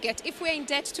teach us to get, if we're in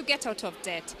debt, to get out of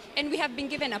debt. And we have been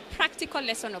given a practical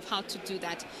lesson of how to do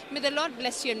that. May the Lord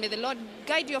bless you and may the Lord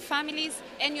guide your families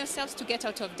and yourselves to get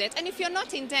out of debt. And if you're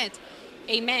not in debt,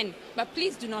 amen. But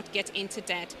please do not get into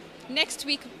debt. Next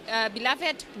week,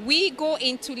 beloved, we go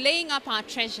into laying up our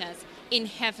treasures in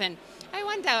heaven. I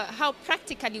wonder how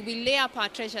practically we lay up our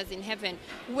treasures in heaven,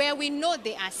 where we know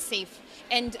they are safe.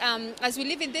 And as we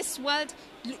live in this world,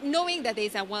 knowing that there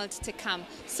is a world to come.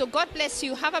 So God bless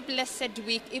you. Have a blessed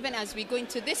week, even as we go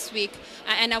into this week.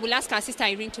 And I will ask our sister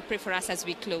Irene to pray for us as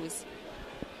we close.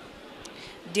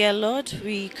 Dear Lord,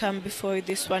 we come before you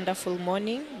this wonderful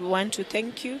morning. We want to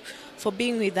thank you for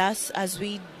being with us as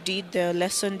we did the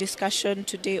lesson discussion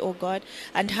today, oh God,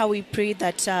 and how we pray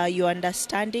that your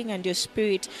understanding and your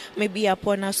spirit may be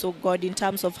upon us, oh God, in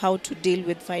terms of how to deal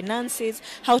with finances,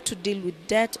 how to deal with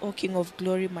debt, oh King of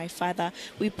glory, my Father.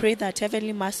 We pray that,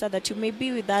 Heavenly Master, that you may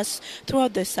be with us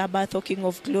throughout the Sabbath, oh King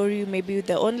of glory. You may be with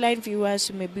the online viewers,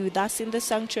 you may be with us in the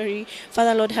sanctuary.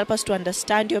 Father, Lord, help us to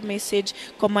understand your message,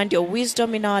 command your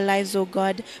wisdom in our lives, oh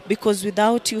God, because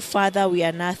without you, Father, we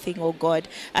are nothing, oh God.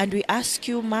 And we ask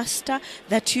you, Master,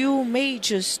 that you may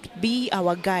just be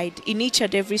our guide in each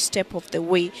and every step of the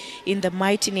way. In the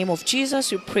mighty name of Jesus,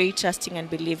 we pray, trusting and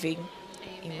believing.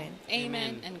 Amen.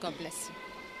 Amen. And God bless you.